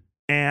whatever.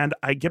 And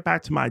I get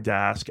back to my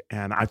desk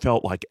and I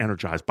felt like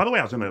energized. By the way,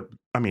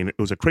 it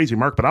was a crazy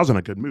mark, but I was in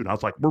a good mood. I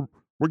was like,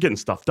 we're getting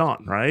stuff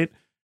done, right?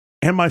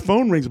 And my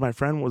phone rings. My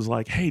friend was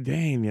like, "Hey,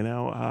 Dane,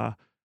 how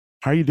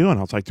are you doing?"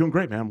 I was like, "Doing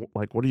great, man.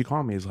 Like, what are you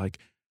calling me?" He's like,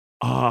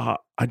 I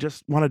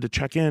just wanted to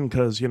check in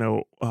because,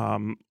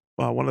 one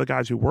of the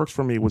guys who works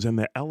for me was in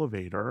the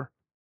elevator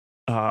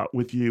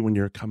with you when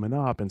you're coming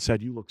up and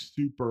said you look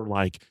super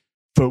like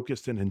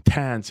focused and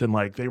intense, and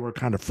like they were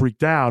kind of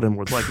freaked out and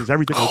was like, "Is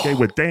everything okay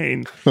with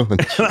Dane?"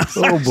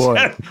 Oh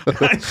boy.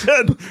 I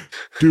said,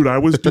 "Dude, I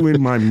was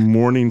doing my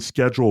morning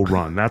schedule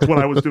run. That's what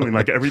I was doing.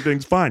 Like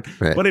everything's fine."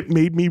 Right. But it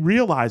made me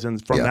realize,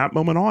 and from that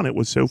moment on, it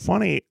was so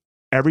funny.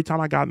 Every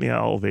time I got in the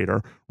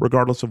elevator,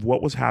 regardless of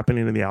what was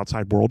happening in the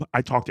outside world,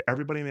 I talked to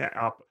everybody in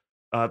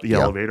the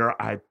elevator.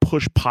 I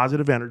pushed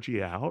positive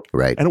energy out.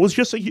 Right. And it was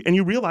just, and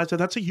you realize that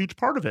that's a huge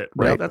part of it,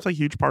 right? Right. That's a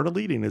huge part of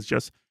leading, is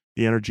just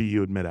the energy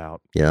you admit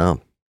out. Yeah.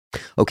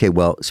 Okay.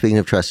 Well, speaking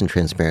of trust and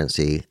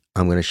transparency,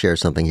 I'm going to share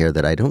something here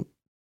that I don't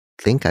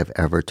think I've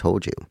ever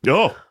told you.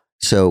 Oh,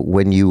 So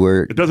when you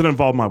were, it doesn't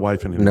involve my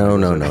wife anymore.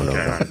 No.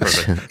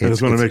 Perfect. I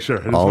just want to make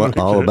sure. all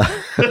about.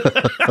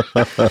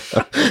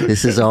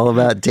 This is all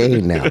about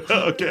Dane now.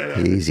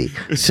 Okay. Easy.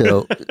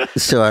 So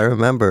I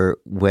remember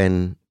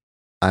when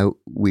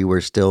we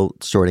were still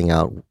sorting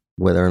out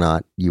whether or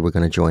not you were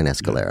going to join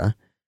Escalera.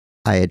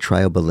 I had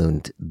trial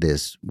ballooned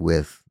this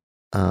with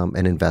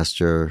an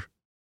investor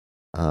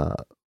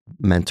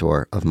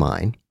mentor of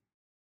mine,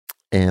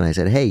 and I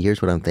said, "Hey,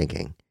 here's what I'm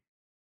thinking,"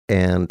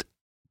 and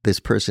this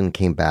person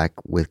came back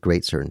with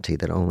great certainty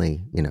that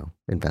only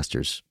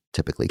investors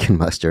typically can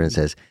muster, and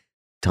says,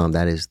 "Tom,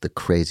 that is the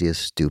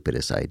craziest,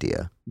 stupidest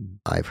idea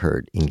I've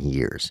heard in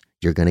years.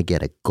 You're going to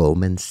get a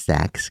Goldman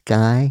Sachs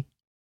guy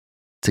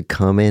to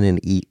come in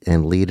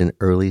and lead an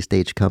early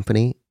stage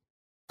company?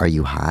 Are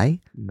you high?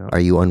 No. Are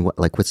you on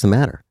what's the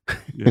matter?"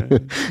 Yeah.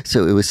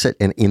 So it was set,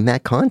 and in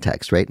that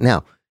context, right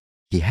now,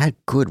 he had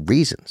good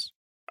reasons,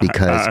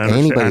 because I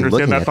anybody understand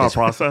looking that at thought this,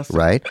 process.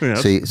 right?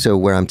 Yes. So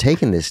where I'm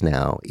taking this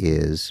now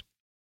is,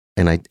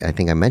 and I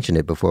think I mentioned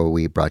it before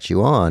we brought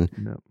you on,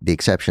 the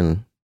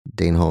exception,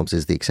 Dane Holmes,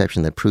 is the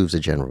exception that proves a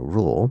general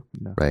rule,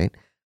 right?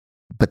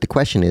 But the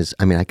question is,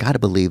 I got to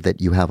believe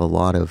that you have a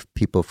lot of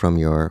people from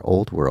your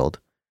old world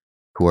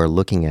who are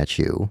looking at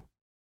you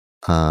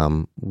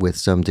with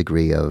some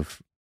degree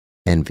of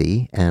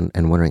envy and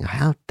wondering,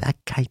 how that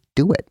guy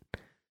do it?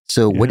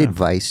 So what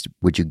advice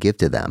would you give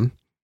to them?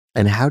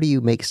 And how do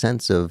you make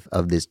sense of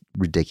this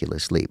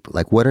ridiculous leap?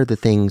 Like, what are the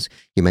things,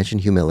 you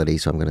mentioned humility,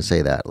 so I'm going to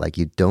say that, like,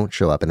 you don't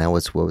show up, and that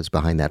was what was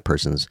behind that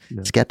person's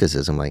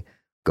skepticism. Like,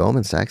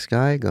 Goldman Sachs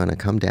guy going to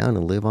come down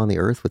and live on the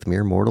earth with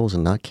mere mortals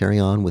and not carry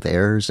on with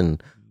heirs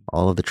and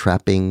all of the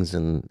trappings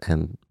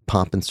and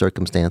pomp and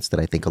circumstance that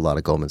I think a lot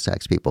of Goldman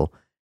Sachs people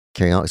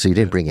carry on. So you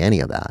didn't bring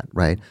any of that,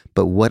 right?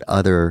 But what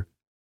other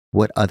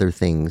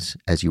things,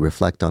 as you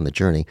reflect on the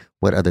journey,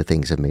 what other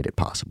things have made it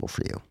possible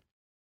for you?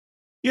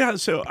 Yeah,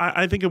 so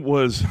I think it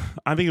was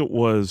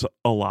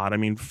a lot.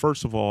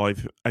 First of all,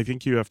 I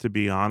think you have to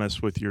be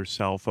honest with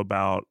yourself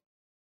about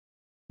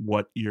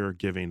what you're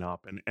giving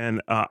up, and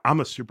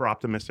I'm a super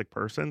optimistic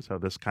person, so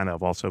this kind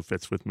of also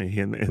fits with me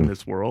in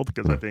this world,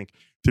 because I think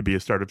to be a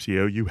startup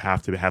CEO, you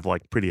have to have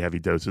like pretty heavy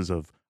doses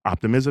of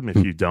optimism.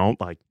 If you don't,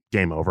 like,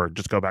 game over.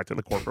 Just go back to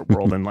the corporate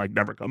world and like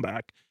never come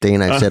back.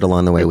 Dane, I've said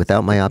along the way,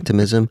 without my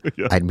optimism,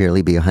 I'd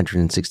merely be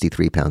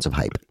 163 pounds of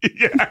hype.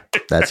 Yeah,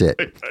 that's it.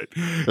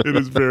 It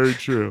is very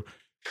true.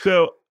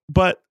 So,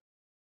 but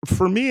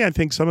for me, I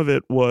think some of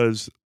it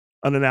was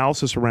an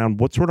analysis around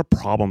what sort of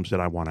problems did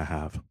I want to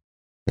have.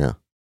 Yeah.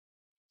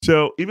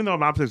 So even though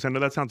I'm optimistic, I know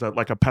that sounds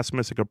like a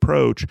pessimistic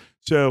approach.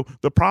 So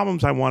the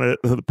problems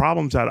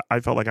that I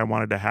felt like I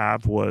wanted to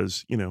have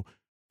was,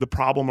 the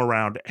problem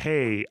around,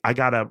 hey, I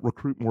got to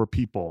recruit more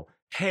people.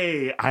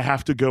 Hey, I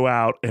have to go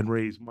out and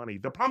raise money.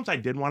 The problems I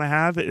did want to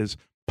have is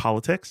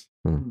politics.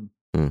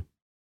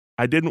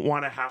 I didn't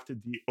want to have to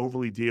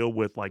overly deal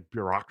with like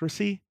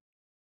bureaucracy.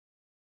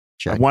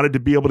 Check. I wanted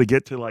to be able to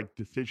get to like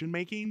decision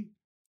making.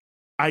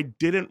 I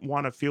didn't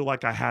want to feel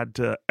like I had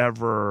to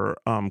ever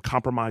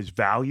compromise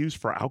values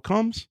for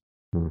outcomes.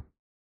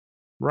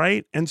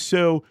 Right? And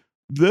so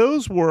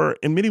those were,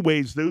 in many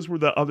ways,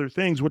 the other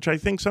things, which I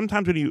think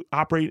sometimes when you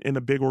operate in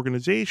a big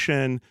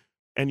organization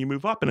and you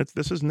move up, and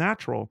this is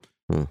natural,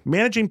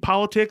 managing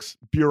politics,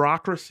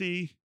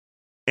 bureaucracy,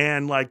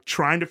 and like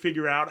trying to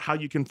figure out how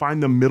you can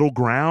find the middle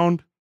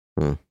ground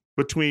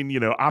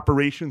between,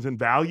 operations and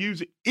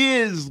values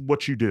is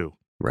what you do.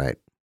 Right.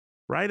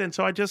 Right. And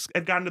so I just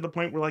had gotten to the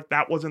point where like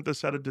that wasn't the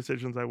set of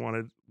decisions I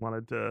wanted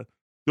to,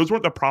 those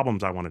weren't the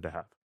problems I wanted to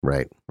have.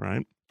 Right.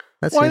 Right.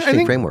 That's an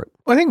interesting framework.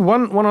 I think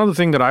one other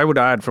thing that I would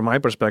add from my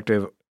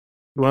perspective,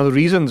 one of the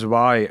reasons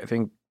why I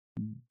think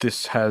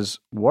this has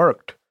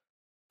worked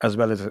as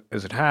well as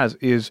it has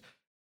is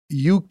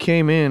you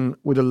came in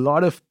with a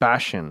lot of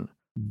passion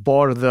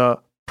for the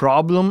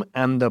problem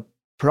and the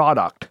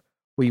product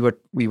we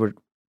were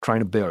trying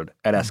to build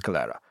at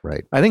Escalera.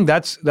 Right. I think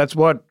that's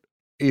what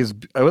is.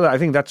 I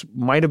think that's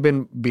might have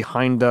been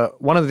behind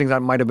one of the things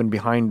that might have been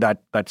behind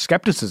that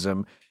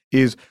skepticism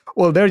is,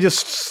 well, they'll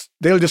just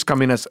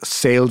come in as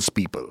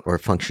salespeople Or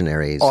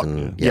functionaries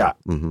and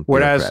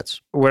Whereas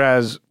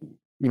bureaucrats.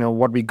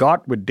 What we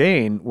got with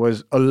Dane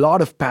was a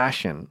lot of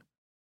passion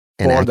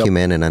And for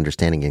acumen and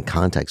understanding and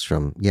context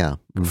from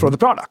for the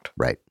product.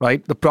 Right.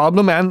 Right. The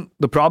problems and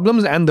the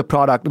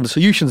product and the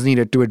solutions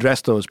needed to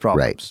address those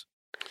problems. Right.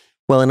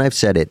 Well, and I've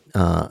said it,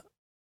 and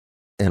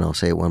I'll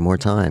say it one more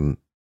time.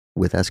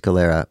 With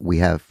Escalera,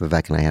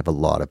 Vivek and I have a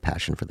lot of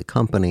passion for the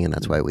company, and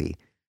that's why we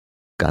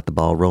got the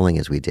ball rolling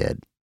as we did.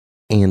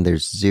 And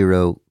there's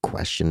zero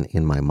question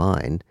in my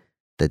mind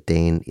that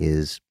Dane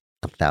is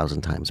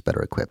 1,000 times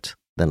better equipped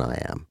than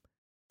I am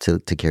to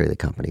carry the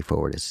company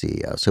forward as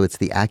CEO. So it's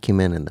the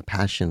acumen and the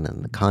passion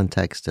and the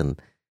context and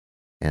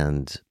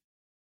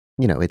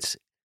it's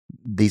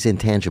these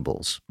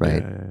intangibles,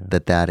 right? Yeah.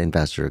 That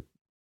investor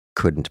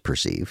couldn't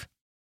perceive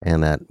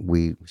and that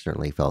we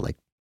certainly felt like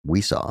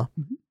we saw.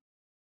 Mm-hmm.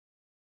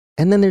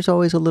 And then there's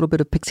always a little bit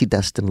of pixie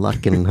dust and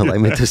luck and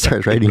alignment to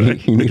start, right?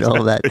 You need all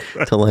of that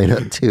to line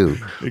up too.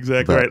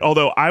 Exactly right.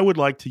 Although I would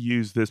like to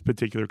use this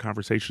particular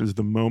conversation as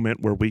the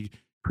moment where we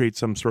create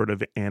some sort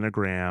of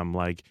anagram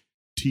like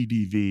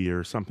TDV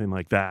or something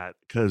like that.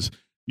 Because,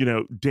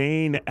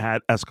 Dane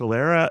at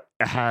Escalera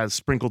has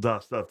sprinkle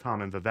dust of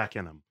Tom and Vivek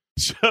in him.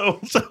 So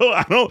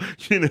I don't,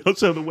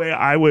 so the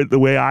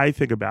way I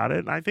think about it,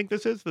 and I think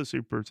this is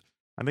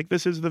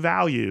the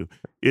value,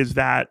 is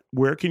that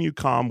where can you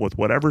come with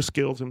whatever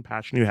skills and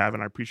passion you have?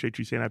 And I appreciate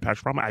you saying I have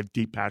passion for them. I have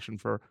deep passion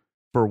for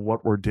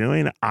what we're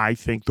doing. I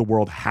think the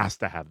world has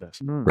to have this.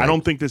 Right. I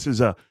don't think this is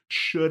a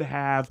should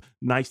have,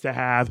 nice to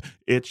have.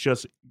 It's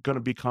just going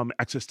to become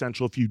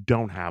existential if you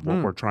don't have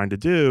what we're trying to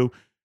do.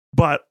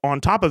 But on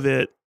top of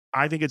it,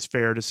 I think it's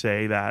fair to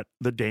say that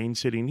the Dane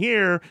sitting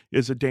here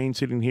is a Dane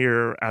sitting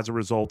here as a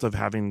result of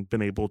having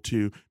been able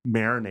to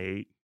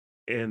marinate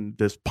in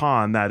this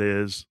pond that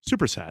is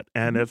Superset.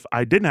 And if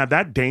I didn't have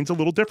that, Dane's a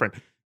little different.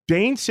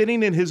 Dane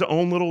sitting in his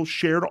own little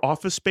shared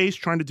office space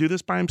trying to do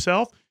this by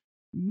himself,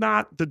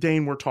 not the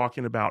Dane we're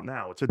talking about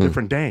now. It's a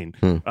different Dane.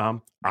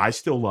 I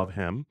still love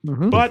him,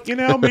 but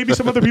maybe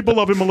some other people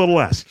love him a little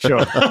less.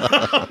 Sure.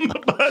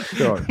 but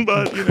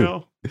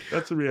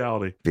that's the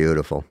reality.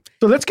 Beautiful.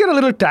 So let's get a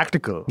little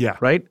tactical. Yeah.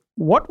 Right.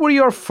 What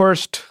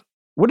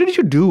did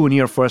you do in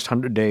your first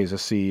 100 days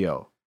as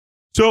CEO?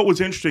 So it was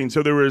interesting.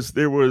 So there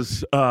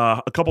was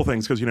a couple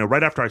things because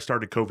right after I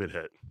started, COVID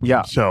hit.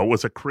 Yeah. So it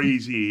was a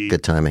crazy,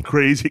 Good timing.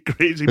 crazy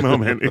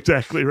moment.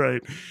 Exactly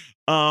right.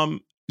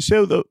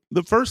 So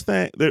the first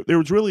thing, there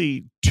was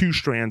really two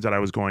strands that I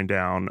was going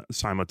down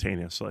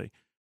simultaneously.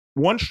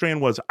 One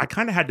strand was I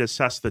kind of had to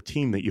assess the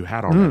team that you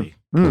had already,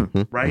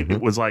 right? It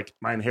was like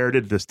I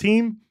inherited this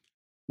team.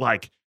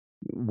 Like,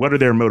 what are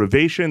their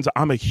motivations?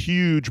 I'm a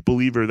huge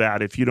believer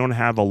that if you don't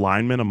have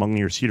alignment among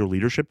your senior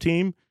leadership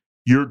team,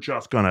 you're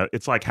just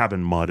it's like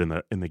having mud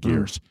in the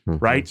gears,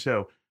 right?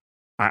 So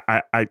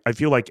I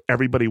feel like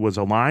everybody was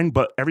aligned,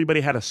 but everybody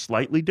had a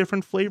slightly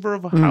different flavor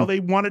of how they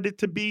wanted it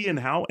to be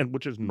and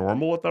which is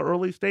normal at the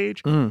early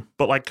stage.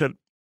 But could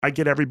I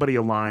get everybody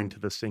aligned to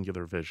the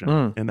singular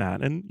vision in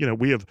that? And,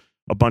 we have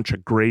a bunch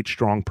of great,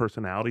 strong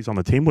personalities on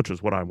the team, which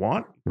is what I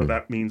want, but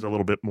that means a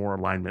little bit more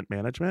alignment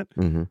management.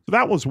 So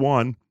that was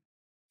one.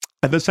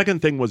 And the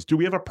second thing was, do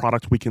we have a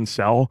product we can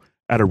sell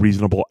at a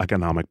reasonable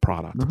economic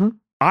product?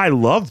 I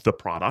love the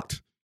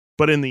product,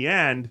 but in the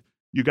end,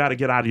 you got to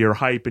get out of your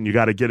hype and you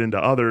got to get into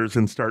others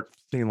and start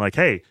saying like,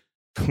 hey,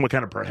 what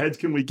kind of per heads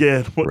can we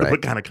get?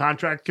 What kind of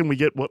contract can we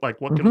get? What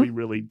can we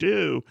really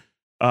do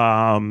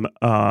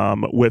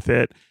with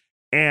it?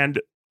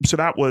 And so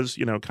that was,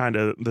 kind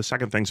of the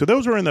second thing. So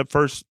those were in the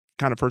first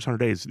 100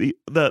 days.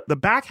 The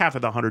back half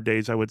of the 100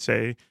 days, I would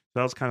say,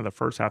 that was kind of the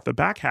first half. The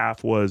back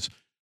half was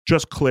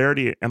just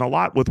clarity and a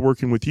lot with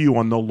working with you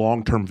on the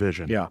long-term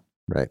vision. Yeah.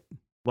 Right.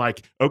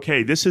 Like,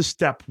 okay, this is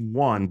step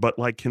one, but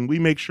can we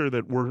make sure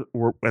that we're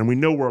and we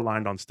know we're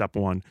aligned on step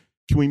one.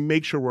 Can we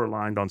make sure we're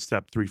aligned on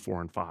step 3,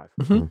 4, and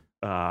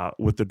 5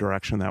 with the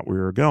direction that we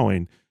were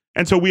going?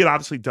 And so we had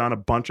obviously done a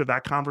bunch of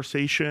that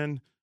conversation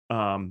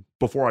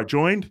before I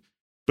joined.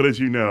 But as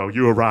you know,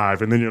 you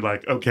arrive and then you're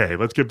like, okay,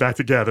 let's get back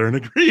together and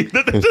agree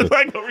that this is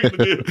what we're going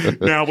to do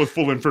now with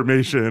full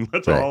information.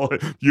 That's all.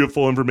 You have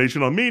full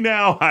information on me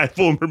now. I have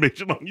full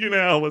information on you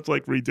now. Let's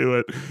redo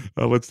it.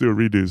 Let's do a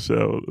redo.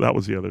 So that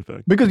was the other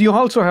thing. Because you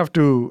also have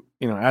to,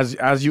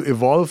 as you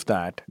evolve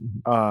that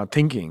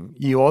thinking,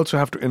 you also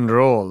have to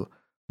enroll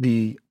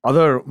the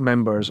other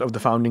members of the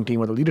founding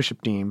team or the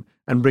leadership team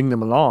and bring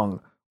them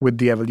along with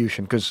the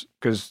evolution. Because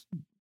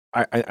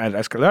at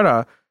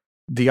Escalera,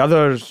 the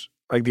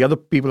other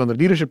people on the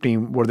leadership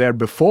team were there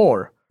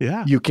before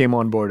you came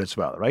on board as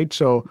well, right?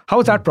 So how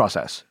was that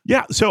process?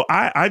 Yeah, so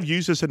I've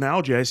used this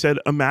analogy. I said,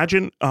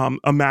 imagine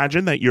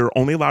that you're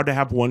only allowed to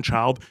have one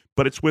child,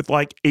 but it's with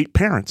 8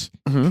 parents.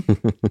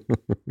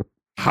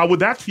 How would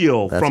that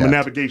feel That's from a apt.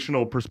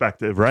 navigational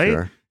perspective, right?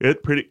 Sure.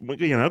 It pretty,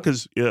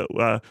 because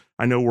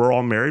I know we're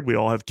all married, we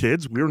all have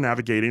kids. We're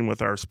navigating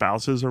with our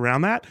spouses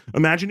around that.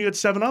 Imagine you had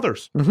 7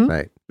 others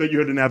Right. that you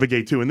had to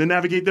navigate to, and then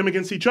navigate them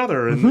against each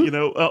other, and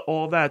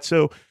all that.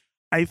 So,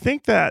 I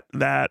think that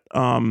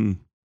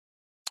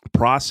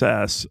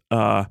process.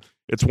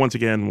 It's once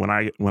again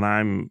when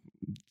I'm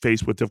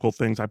faced with difficult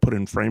things, I put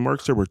in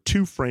frameworks. There were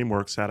 2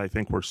 frameworks that I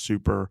think were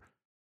super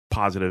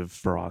positive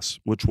for us,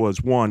 which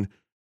was one,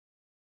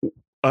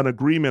 an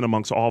agreement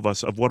amongst all of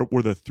us of what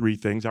were the 3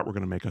 things that were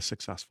going to make us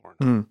successful.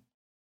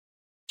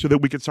 So that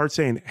we could start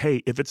saying,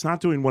 hey, if it's not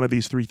doing one of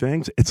these 3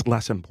 things, it's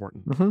less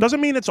important. Doesn't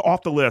mean it's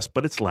off the list,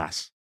 but it's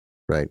less.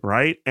 Right.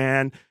 Right.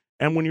 And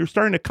when you're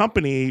starting a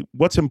company,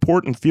 what's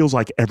important feels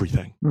like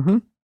everything.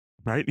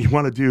 Right. You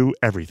want to do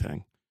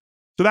everything.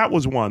 So that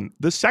was one.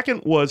 The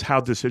second was how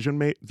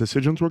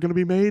decisions were going to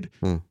be made.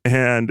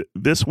 And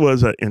this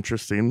was an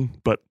interesting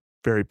but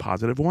very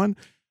positive one.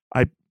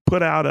 I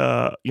put out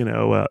a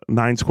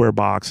 9-square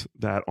box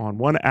that on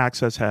one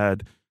axis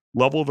had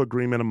level of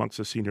agreement amongst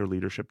the senior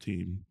leadership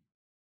team.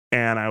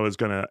 And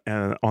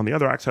and on the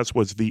other axis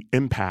was the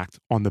impact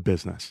on the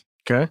business.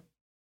 Okay.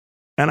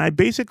 And I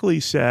basically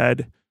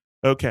said,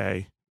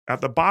 okay,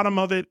 at the bottom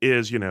of it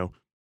is,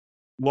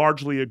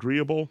 largely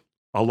agreeable,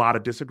 a lot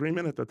of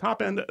disagreement at the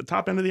top end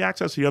of the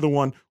axis. The other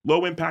one,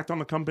 low impact on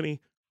the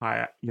company,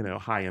 high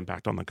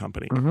impact on the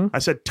company. I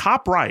said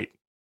top right,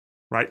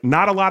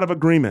 not a lot of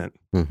agreement,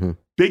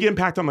 big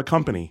impact on the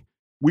company.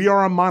 We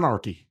are a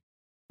monarchy.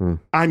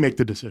 I make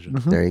the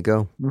decisions. There you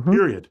go.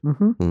 Period.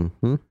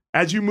 Mm-hmm.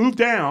 As you move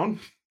down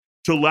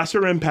to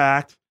lesser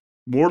impact,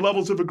 more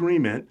levels of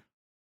agreement.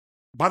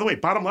 By the way,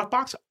 bottom left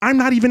box, I'm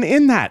not even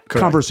in that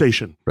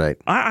conversation. Right.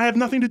 I have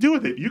nothing to do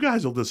with it. You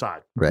guys will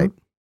decide. Right.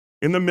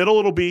 In the middle,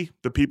 it'll be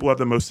the people who have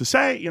the most to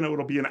say.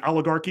 It'll be an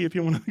oligarchy if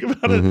you want to think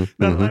about it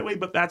that way.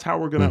 But that's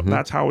how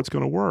that's how it's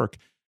gonna work.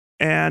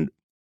 And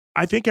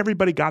I think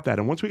everybody got that.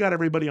 And once we got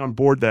everybody on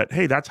board that,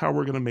 hey, that's how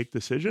we're gonna make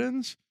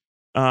decisions.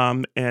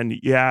 And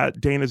yeah,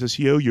 Dane, as a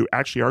CEO, you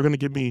actually are gonna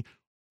give me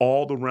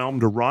all the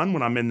realm to run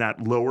when I'm in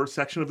that lower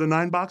section of the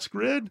 9-box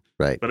grid.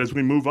 Right. But as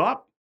we move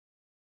up,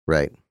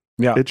 right.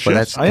 Yeah, it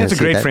shifts. I think it's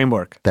a great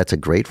framework. That's a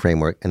great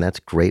framework, and that's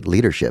great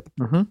leadership,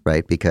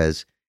 right?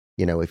 Because,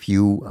 if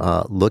you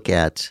look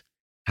at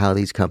how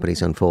these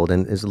companies unfold,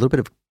 and there's a little bit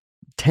of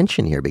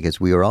tension here because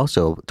we are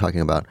also talking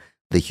about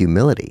the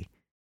humility,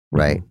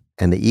 right?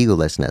 And the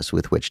egolessness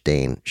with which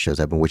Dane shows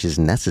up and which is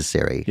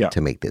necessary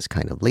to make this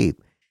kind of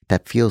leap.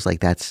 That feels like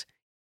that's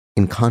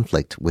in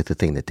conflict with the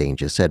thing that Dane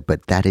just said,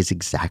 but that is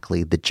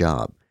exactly the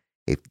job.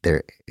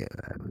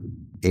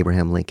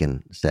 Abraham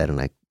Lincoln said,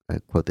 and I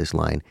quote this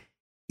line,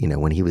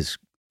 when he was,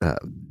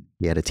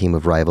 he had a team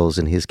of rivals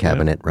in his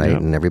cabinet, right?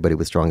 And everybody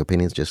with strong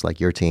opinions, just like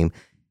your team.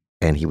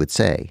 And he would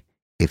say,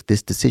 if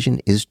this decision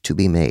is to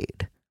be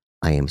made,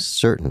 I am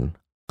certain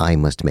I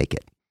must make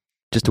it.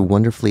 Just a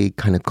wonderfully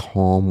kind of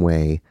calm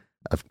way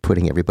of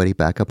putting everybody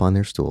back up on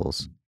their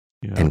stools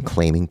and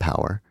claiming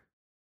power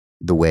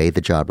the way the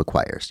job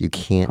requires. You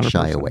can't 100%.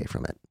 Shy away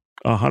from it.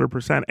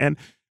 100%. And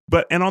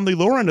on the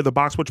lower end of the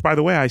box, which by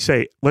the way, I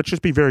say, let's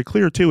just be very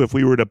clear too, if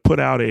we were to put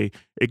out a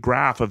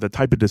graph of the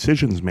type of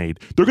decisions made,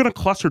 they're going to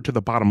cluster to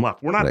the bottom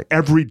left. We're not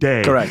every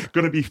day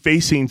going to be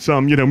facing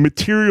some,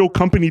 material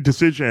company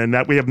decision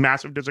that we have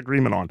massive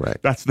disagreement on. Right.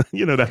 That's the,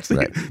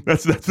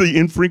 that's the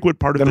infrequent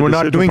part of then the we're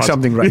decision not doing process.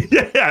 something right.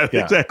 yeah,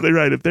 exactly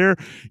right. If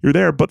you're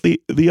there. But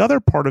the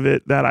other part of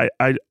it that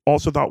I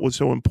also thought was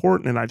so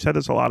important, and I've said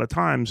this a lot of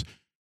times,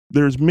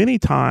 there's many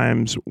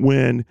times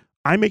when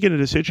I'm making a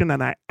decision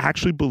and I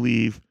actually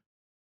believe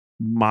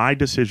my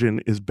decision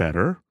is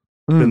better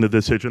than the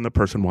decision the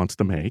person wants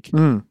to make.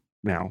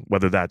 Now,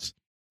 whether that's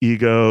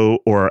ego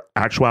or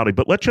actuality,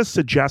 but let's just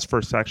suggest for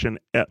a second,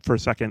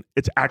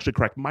 it's actually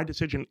correct. My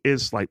decision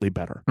is slightly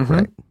better.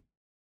 Right.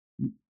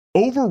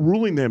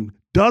 Overruling them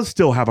does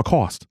still have a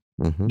cost.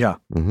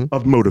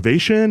 Of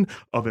motivation,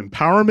 of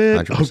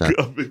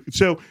empowerment.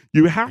 So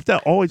you have to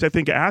always, I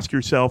think, ask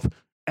yourself,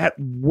 at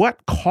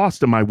what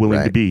cost am I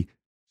willing to be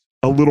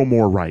a little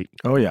more right?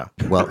 Oh yeah.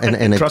 Well, and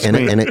a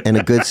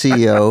good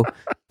CEO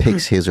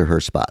picks his or her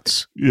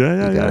spots. You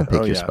gotta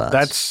pick your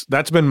spots.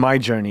 That's been my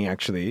journey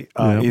actually.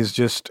 Is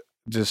just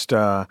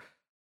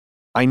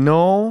I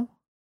know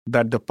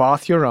that the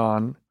path you're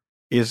on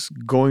is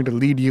going to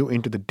lead you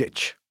into the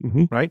ditch,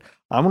 right?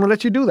 I'm going to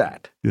let you do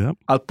that. Yeah.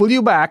 I'll pull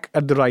you back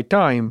at the right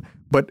time,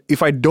 but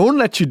if I don't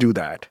let you do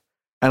that,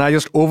 and I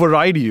just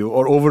override you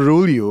or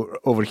overrule you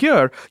over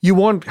here, you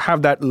won't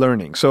have that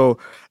learning. So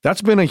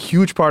that's been a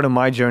huge part of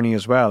my journey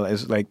as well,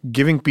 is like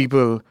giving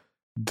people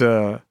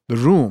the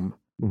room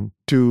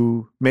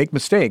to make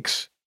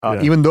mistakes,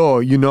 even though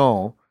you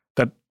know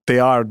that they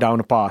are down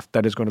a path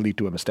that is going to lead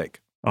to a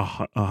mistake.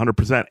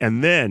 100%.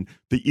 And then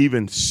the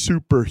even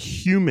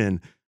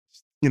superhuman,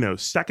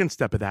 second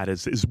step of that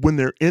is when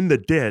they're in the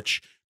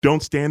ditch,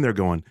 don't stand there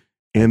going,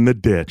 in the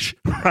ditch,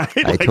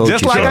 right? I told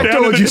just you like so. I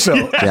told you so.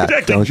 Yeah,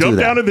 exactly. don't do Jump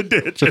that. down in the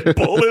ditch and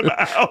pull him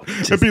out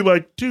and be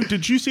like, dude,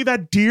 did you see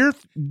that deer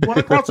run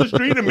across the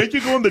street and make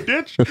you go in the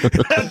ditch?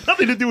 It had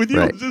nothing to do with you.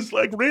 Right. It was just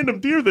like random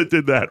deer that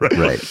did that, right?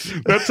 Right.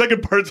 That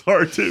second part's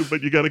hard too,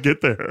 but you got to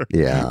get there.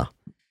 Yeah.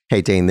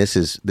 Hey, Dane, this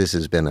has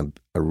been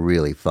a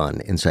really fun,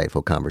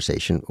 insightful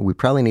conversation. We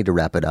probably need to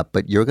wrap it up,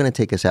 but you're going to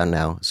take us out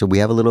now. So we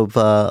have a little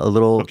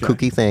Okay.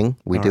 kooky thing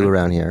we All do right.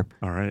 around here.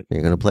 All right.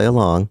 You're going to play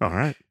along. All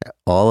right.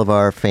 All of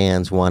our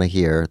fans want to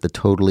hear the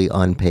totally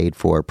unpaid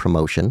for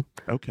promotion.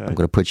 Okay. I'm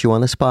going to put you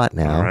on the spot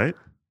now. All right.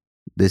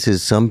 This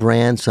is some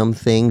brand, some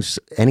things,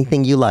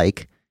 anything you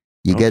like.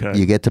 You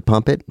Okay. get to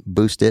pump it,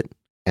 boost it,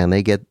 and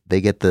they get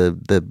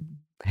the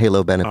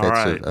halo benefits. All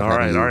right. Of All right.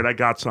 having you- All right. I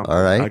got something.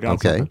 All right, I got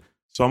okay. something.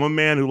 So I'm a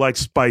man who likes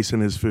spice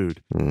in his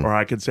food. Mm. Or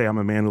I could say I'm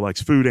a man who likes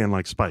food and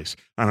likes spice.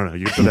 I don't know.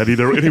 You can put that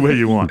either any way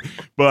you want.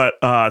 But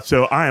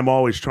so I am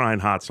always trying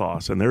hot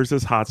sauce. And there's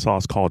this hot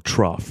sauce called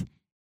Truff.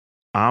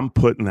 I'm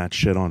putting that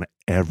shit on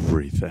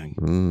everything.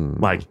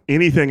 Mm. Like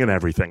anything and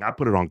everything. I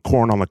put it on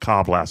corn on the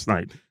cob last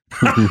night.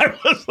 I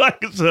was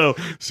like, so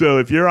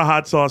if you're a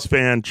hot sauce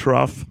fan,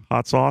 Truff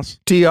hot sauce.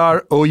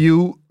 TROUGH?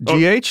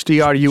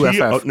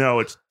 TRUFF. No,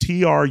 it's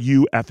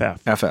TRUFF.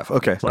 FF.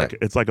 Okay.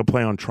 It's like a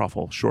play on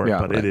truffle, short, Yeah,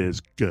 but right. it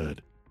is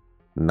good.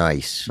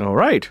 Nice. All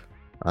right.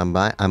 I'm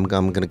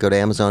going to go to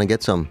Amazon and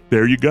get some.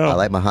 There you go. I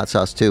like my hot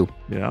sauce too.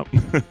 Yeah.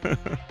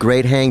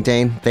 Great hang,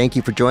 Dane. Thank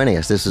you for joining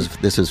us. This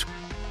is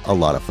a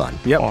lot of fun.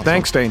 Yep. Awesome.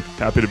 Thanks, Dane.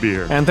 Happy to be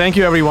here. And thank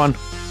you, everyone.